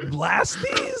of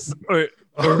Blasties?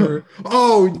 Oh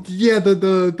yeah,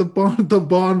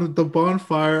 the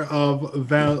bonfire of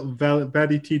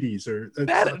Valitides or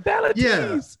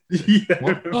Valentides.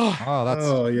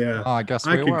 Yeah. I guess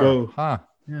I we could were. go. Huh.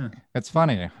 Yeah. It's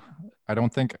funny. I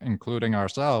don't think, including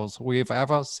ourselves, we've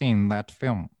ever seen that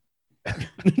film.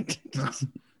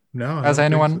 No. I Has don't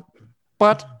anyone? think so.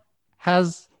 But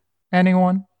has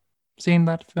anyone seen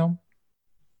that film?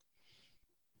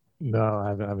 No, I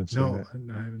haven't seen No, it.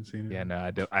 I haven't seen it. Yeah,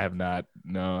 no, I have not.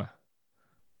 No.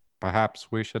 Perhaps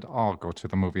we should all go to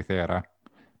the movie theater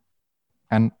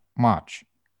and watch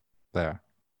there.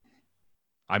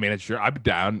 I mean, it's sure I'm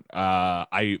down.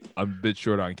 I'm a bit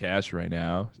short on cash right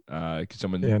now. Could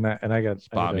someone I got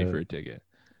spot me for a ticket?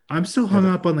 I'm still hung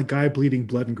up on the guy bleeding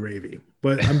blood and gravy,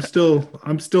 but I'm still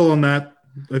on that.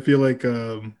 I feel like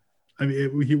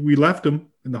we left him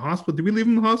in the hospital. Did we leave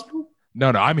him in the hospital? No,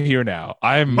 I'm here now.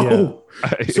 Oh,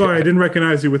 sorry, I didn't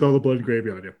recognize you with all the blood and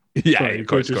gravy on you. Yeah, Sorry, of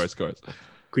course.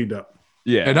 Cleaned up.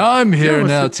 Yeah, And I'm here Yeah,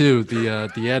 now what's too.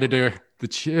 The editor, the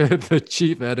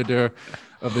chief editor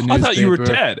of the newspaper. I thought you were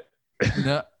dead.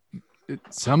 No,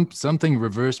 something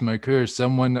reversed my curse.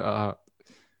 Someone.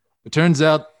 It turns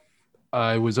out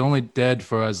I was only dead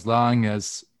for as long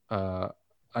as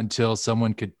until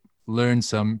someone could learn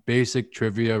some basic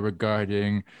trivia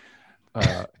regarding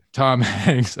Tom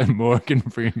Hanks and Morgan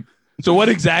Freeman. So what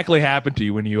exactly happened to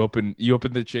you when you opened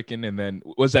the chicken, and then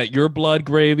was that your blood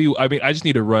gravy? I mean, I just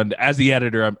need to run as the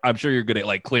editor. I'm sure you're good at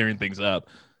like clearing things up.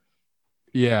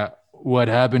 Yeah, what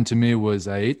happened to me was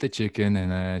I ate the chicken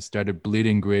and I started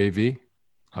bleeding gravy.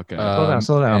 Okay.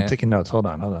 Slow down. I'm taking notes. Hold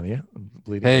on. Yeah.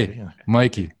 Bleeding Hey, gravy. Yeah.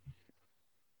 Mikey,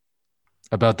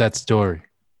 about that story.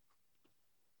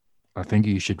 I think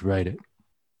you should write it.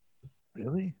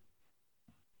 Really?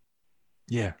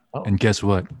 Yeah. Oh. And guess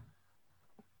what?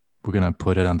 We're gonna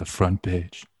put it on the front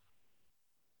page.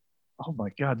 Oh my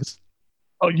God.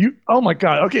 Oh my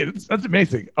God. Okay, that's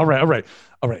amazing. All right.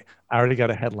 I already got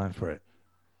a headline for it.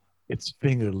 It's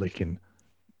finger licking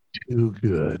too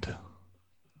good.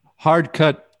 Hard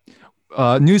cut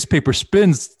newspaper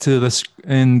spins to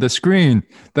the screen.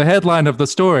 The headline of the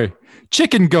story: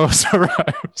 Chicken Ghost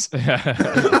arrives.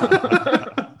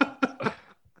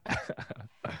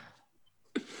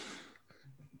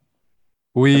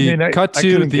 We cut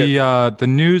to the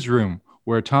newsroom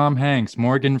where Tom Hanks,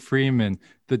 Morgan Freeman,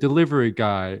 the delivery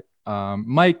guy,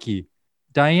 Mikey,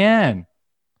 Diane,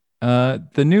 the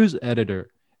news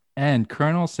editor, and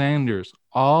Colonel Sanders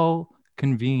all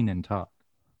convene and talk.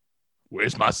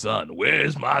 Where's my son?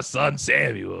 Where's my son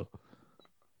Samuel?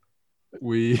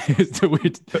 We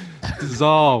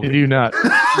dissolve. Did you not?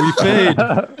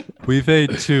 We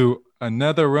fade to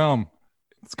another realm.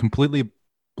 It's completely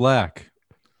black.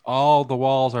 All the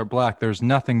walls are black. There's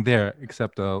nothing there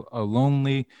except a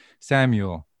lonely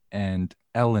Samuel and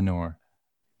Eleanor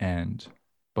and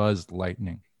Buzz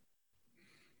Lightning.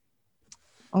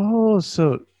 Oh,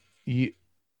 so you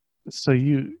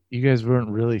guys weren't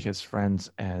really his friends,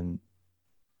 and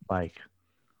like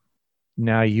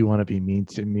Now you want to be mean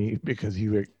to me because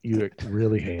you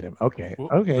really hate him. Okay.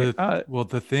 Okay. Well,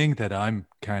 the thing that I'm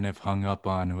kind of hung up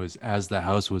on was as the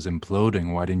house was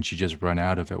imploding, why didn't you just run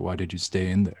out of it? Why did you stay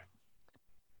in there?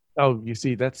 Oh, you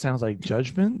see, that sounds like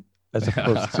judgment as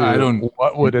opposed to I don't.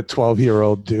 what would a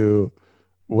 12-year-old do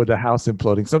with a house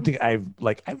imploding? Something I've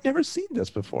never seen this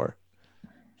before.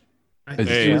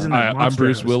 Hey, I'm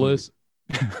Bruce Willis.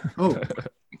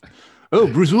 Oh,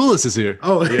 Bruce Willis is here.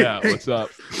 oh, Yeah, hey. What's up?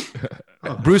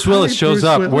 Bruce Willis Hi, shows Bruce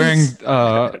up Willis.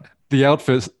 wearing the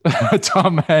outfit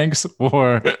Tom Hanks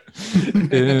wore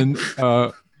in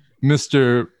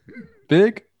Mr.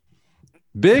 Big.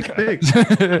 Big?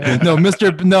 No,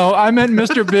 No, I meant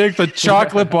Mr. Big, the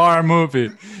chocolate bar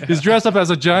movie. He's dressed up as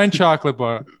a giant chocolate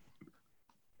bar.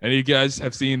 And you guys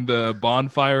have seen the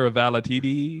Bonfire of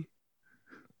Valatidi?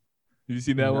 Have you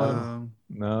seen that one?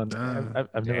 No,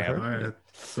 I've never heard. All right.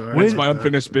 Sorry. Well, it's my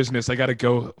unfinished business. I got to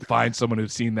go find someone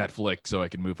who's seen that flick so I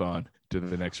can move on to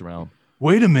the next round.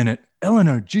 Wait a minute.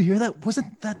 Eleanor, did you hear that?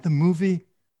 Wasn't that the movie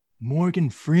Morgan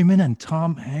Freeman and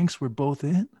Tom Hanks were both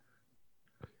in?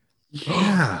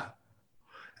 Yeah,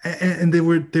 and they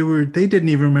didn't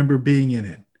even remember being in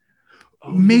it.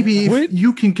 Maybe if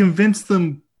you can convince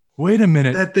them. Wait a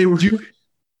minute. That they were.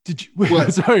 Did you? Wait,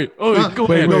 What? sorry. Oh, go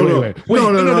Wait, ahead. wait, No, wait.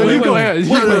 no, You go ahead.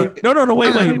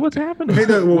 Wait. What's happening? Hey,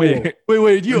 no,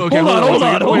 Wait. You okay? Hold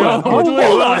on. Hold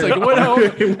on a second. Wait,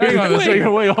 Hang on a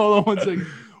second. Wait, hold on 1 second.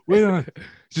 Wait on.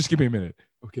 Just give me a minute.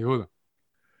 Okay, hold on.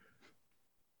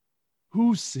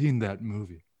 Who's seen that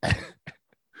movie?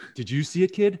 Did you see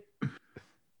it, kid?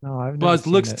 No, I've never Buzz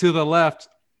seen looks it. to the left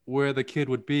where the kid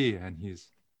would be, and he's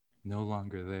no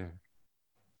longer there.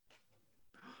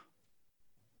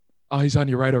 Oh, he's on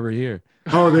your right over here.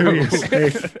 Oh, there he is.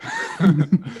 Hey.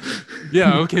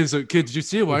 Yeah, okay, so kid, did you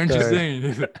see it? Why aren't you Okay. saying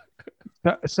it?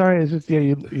 Sorry, it's just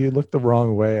you looked the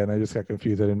wrong way, and I just got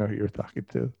confused. I didn't know who you were talking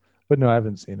to. But no, I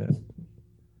haven't seen it.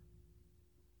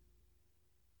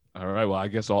 All right. Well, I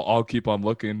guess I'll keep on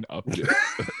looking up.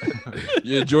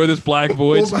 You enjoy this black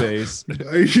void space.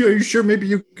 Are you sure? Maybe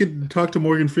you could talk to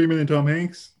Morgan Freeman and Tom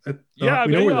Hanks. Yeah,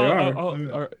 we know where they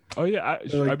are. Oh yeah.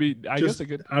 I mean, I guess I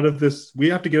could out of this. We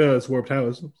have to get out of this warped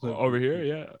house. So. over here.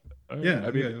 Yeah. All right. Yeah.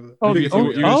 I mean, yeah. Oh, you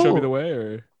gonna show me the way,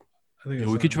 or I think Yeah,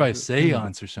 it's we could on. try a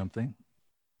seance or something.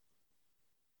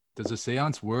 Does a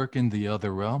seance work in the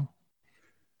other realm?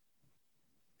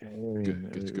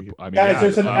 good. I mean, Guys,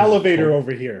 there's an elevator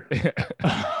over here.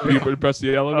 You press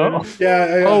the elevator.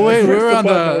 Yeah. Oh wait,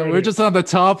 we're we're just on the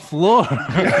top floor.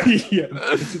 yeah,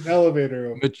 it's an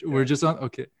elevator. We're just on.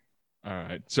 Okay. All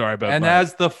right. Sorry about And my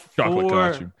as the chocolate four,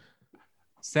 costume.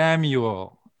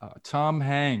 Samuel, Tom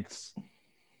Hanks.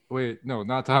 Wait, no,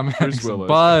 not Tom Hanks. Willis.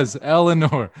 Buzz,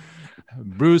 Eleanor,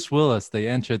 Bruce Willis. They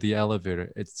enter the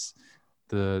elevator. It's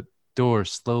the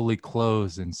doors slowly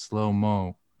close in slow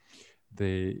mo.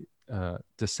 They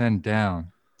descend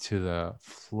down to the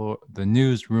floor, the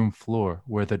newsroom floor,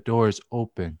 where the doors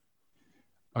open.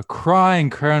 A crying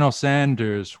Colonel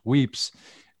Sanders weeps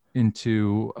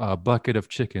into a bucket of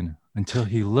chicken until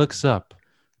he looks up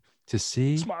to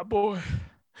see. It's my boy.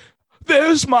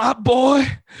 There's my boy.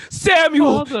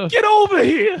 Samuel, get over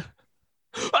here.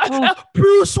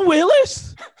 Bruce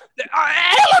Willis.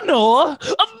 Eleanor.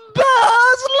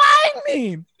 Buzz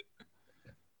Lightning.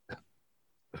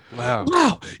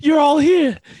 Wow, you're all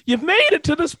here. You've made it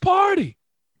to this party.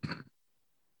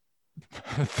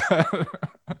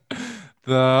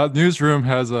 The newsroom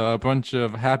has a bunch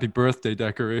of happy birthday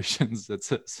decorations that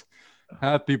says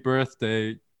happy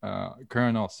birthday,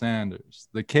 Colonel Sanders.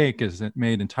 The cake is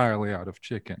made entirely out of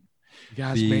chicken. You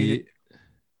guys made it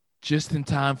just in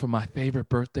time for my favorite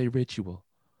birthday ritual,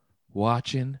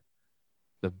 watching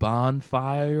the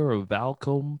bonfire of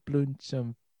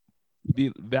Valcomplunchum,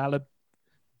 the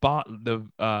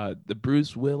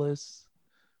Bruce Willis,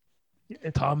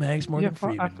 Tom Hanks, Morgan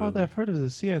Freeman. I've heard of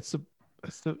this. Yeah, it's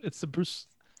the Bruce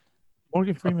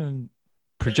Morgan Freeman.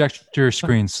 Projector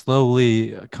screen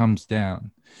slowly comes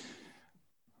down.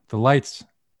 The lights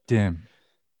dim.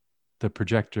 The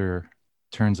projector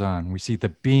turns on. We see the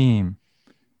beam,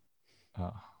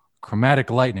 chromatic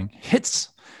lightning hits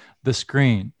the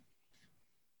screen.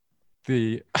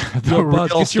 The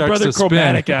Buzz, get your brother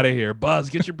Chromatic spin. out of here. Buzz,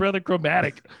 get your brother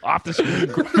Chromatic off the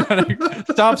screen.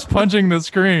 Stops punching the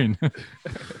screen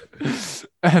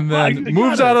and then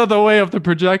moves out of the way of the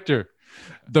projector.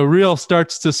 The reel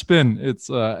starts to spin. It's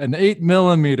an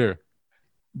 8mm.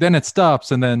 Then it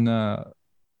stops, and then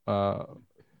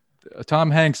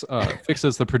Tom Hanks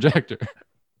fixes the projector.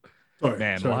 Sorry,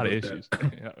 Man, a lot of issues.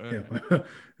 Yeah.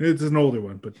 It's an older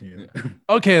one, but yeah.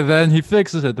 Okay, then he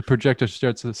fixes it. The projector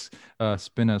starts to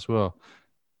spin as well.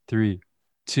 3,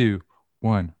 2,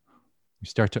 1. We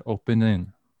start to open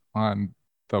in on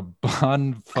the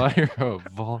bonfire of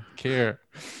Volcare.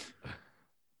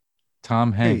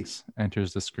 Tom Hanks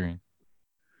enters the screen.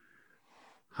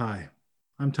 Hi,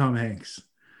 I'm Tom Hanks.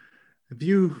 Have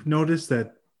you noticed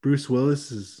that Bruce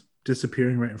Willis is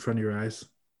disappearing right in front of your eyes?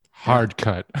 Hard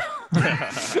cut.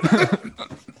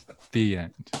 The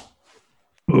end.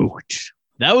 Ouch.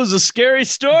 That was a scary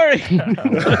story. Scared.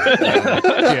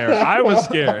 I was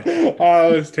scared. I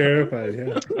was terrified.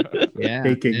 Yeah. Yeah.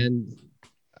 Baking. And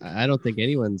I don't think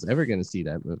anyone's ever going to see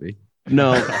that movie.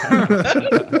 No.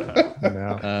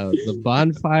 No. The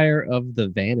Bonfire of the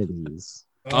Vanities.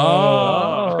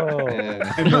 Oh.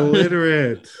 Yeah. I'm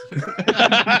illiterate.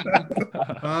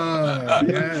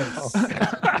 Yes.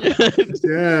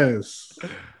 Yes.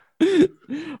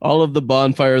 All of the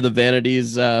Bonfire of the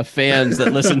Vanities fans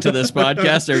that listen to this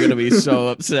podcast are going to be so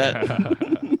upset.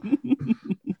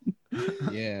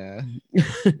 Yeah.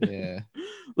 Yeah.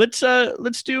 Let's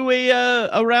do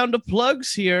a round of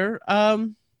plugs here. Yeah.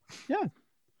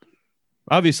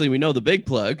 Obviously, we know the big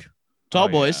plug.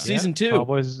 TallBoyz season 2.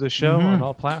 TallBoyz is the show on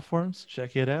all platforms.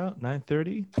 Check it out.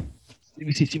 9:30.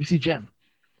 CBC Gem.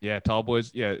 Yeah,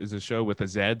 TallBoyz, is a show with a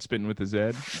Z, spitting with a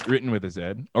Z, written with a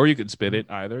Z, or you could spit it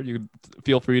either. You can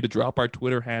feel free to drop our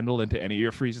Twitter handle into any of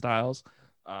your freestyles.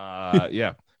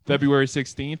 February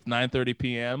 16th, 9:30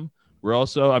 p.m. We're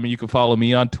also, you can follow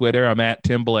me on Twitter. I'm at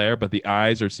Tim Blair, but the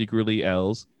I's are secretly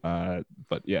L's.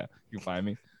 But yeah, you can find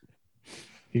me.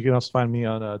 You can also find me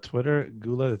on Twitter,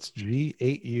 Gula. It's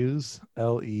G8U's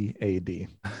LEAD.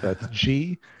 So that's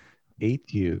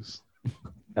G8U's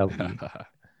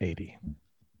LEAD.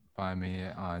 Find me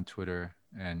on Twitter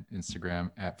and Instagram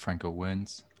at Franco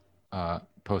Wins,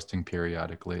 posting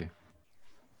periodically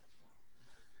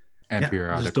and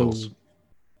periodicals.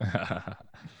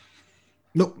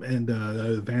 Nope, and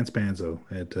Vance Banzo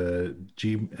at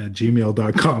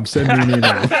gmail.com. Send me an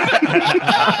email.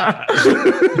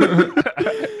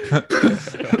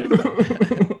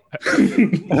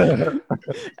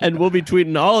 And we'll be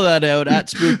tweeting all of that out at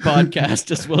Spook Podcast,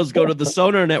 as well as go to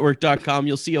thesonarnetwork.com.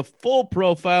 You'll see a full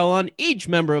profile on each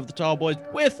member of the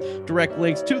TallBoyz with direct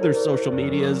links to their social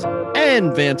medias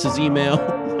and Vance's email.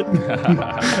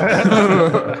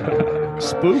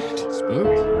 Spooked.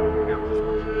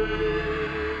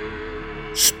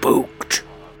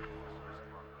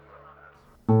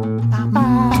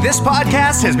 This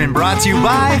podcast has been brought to you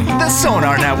by the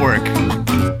Sonar Network.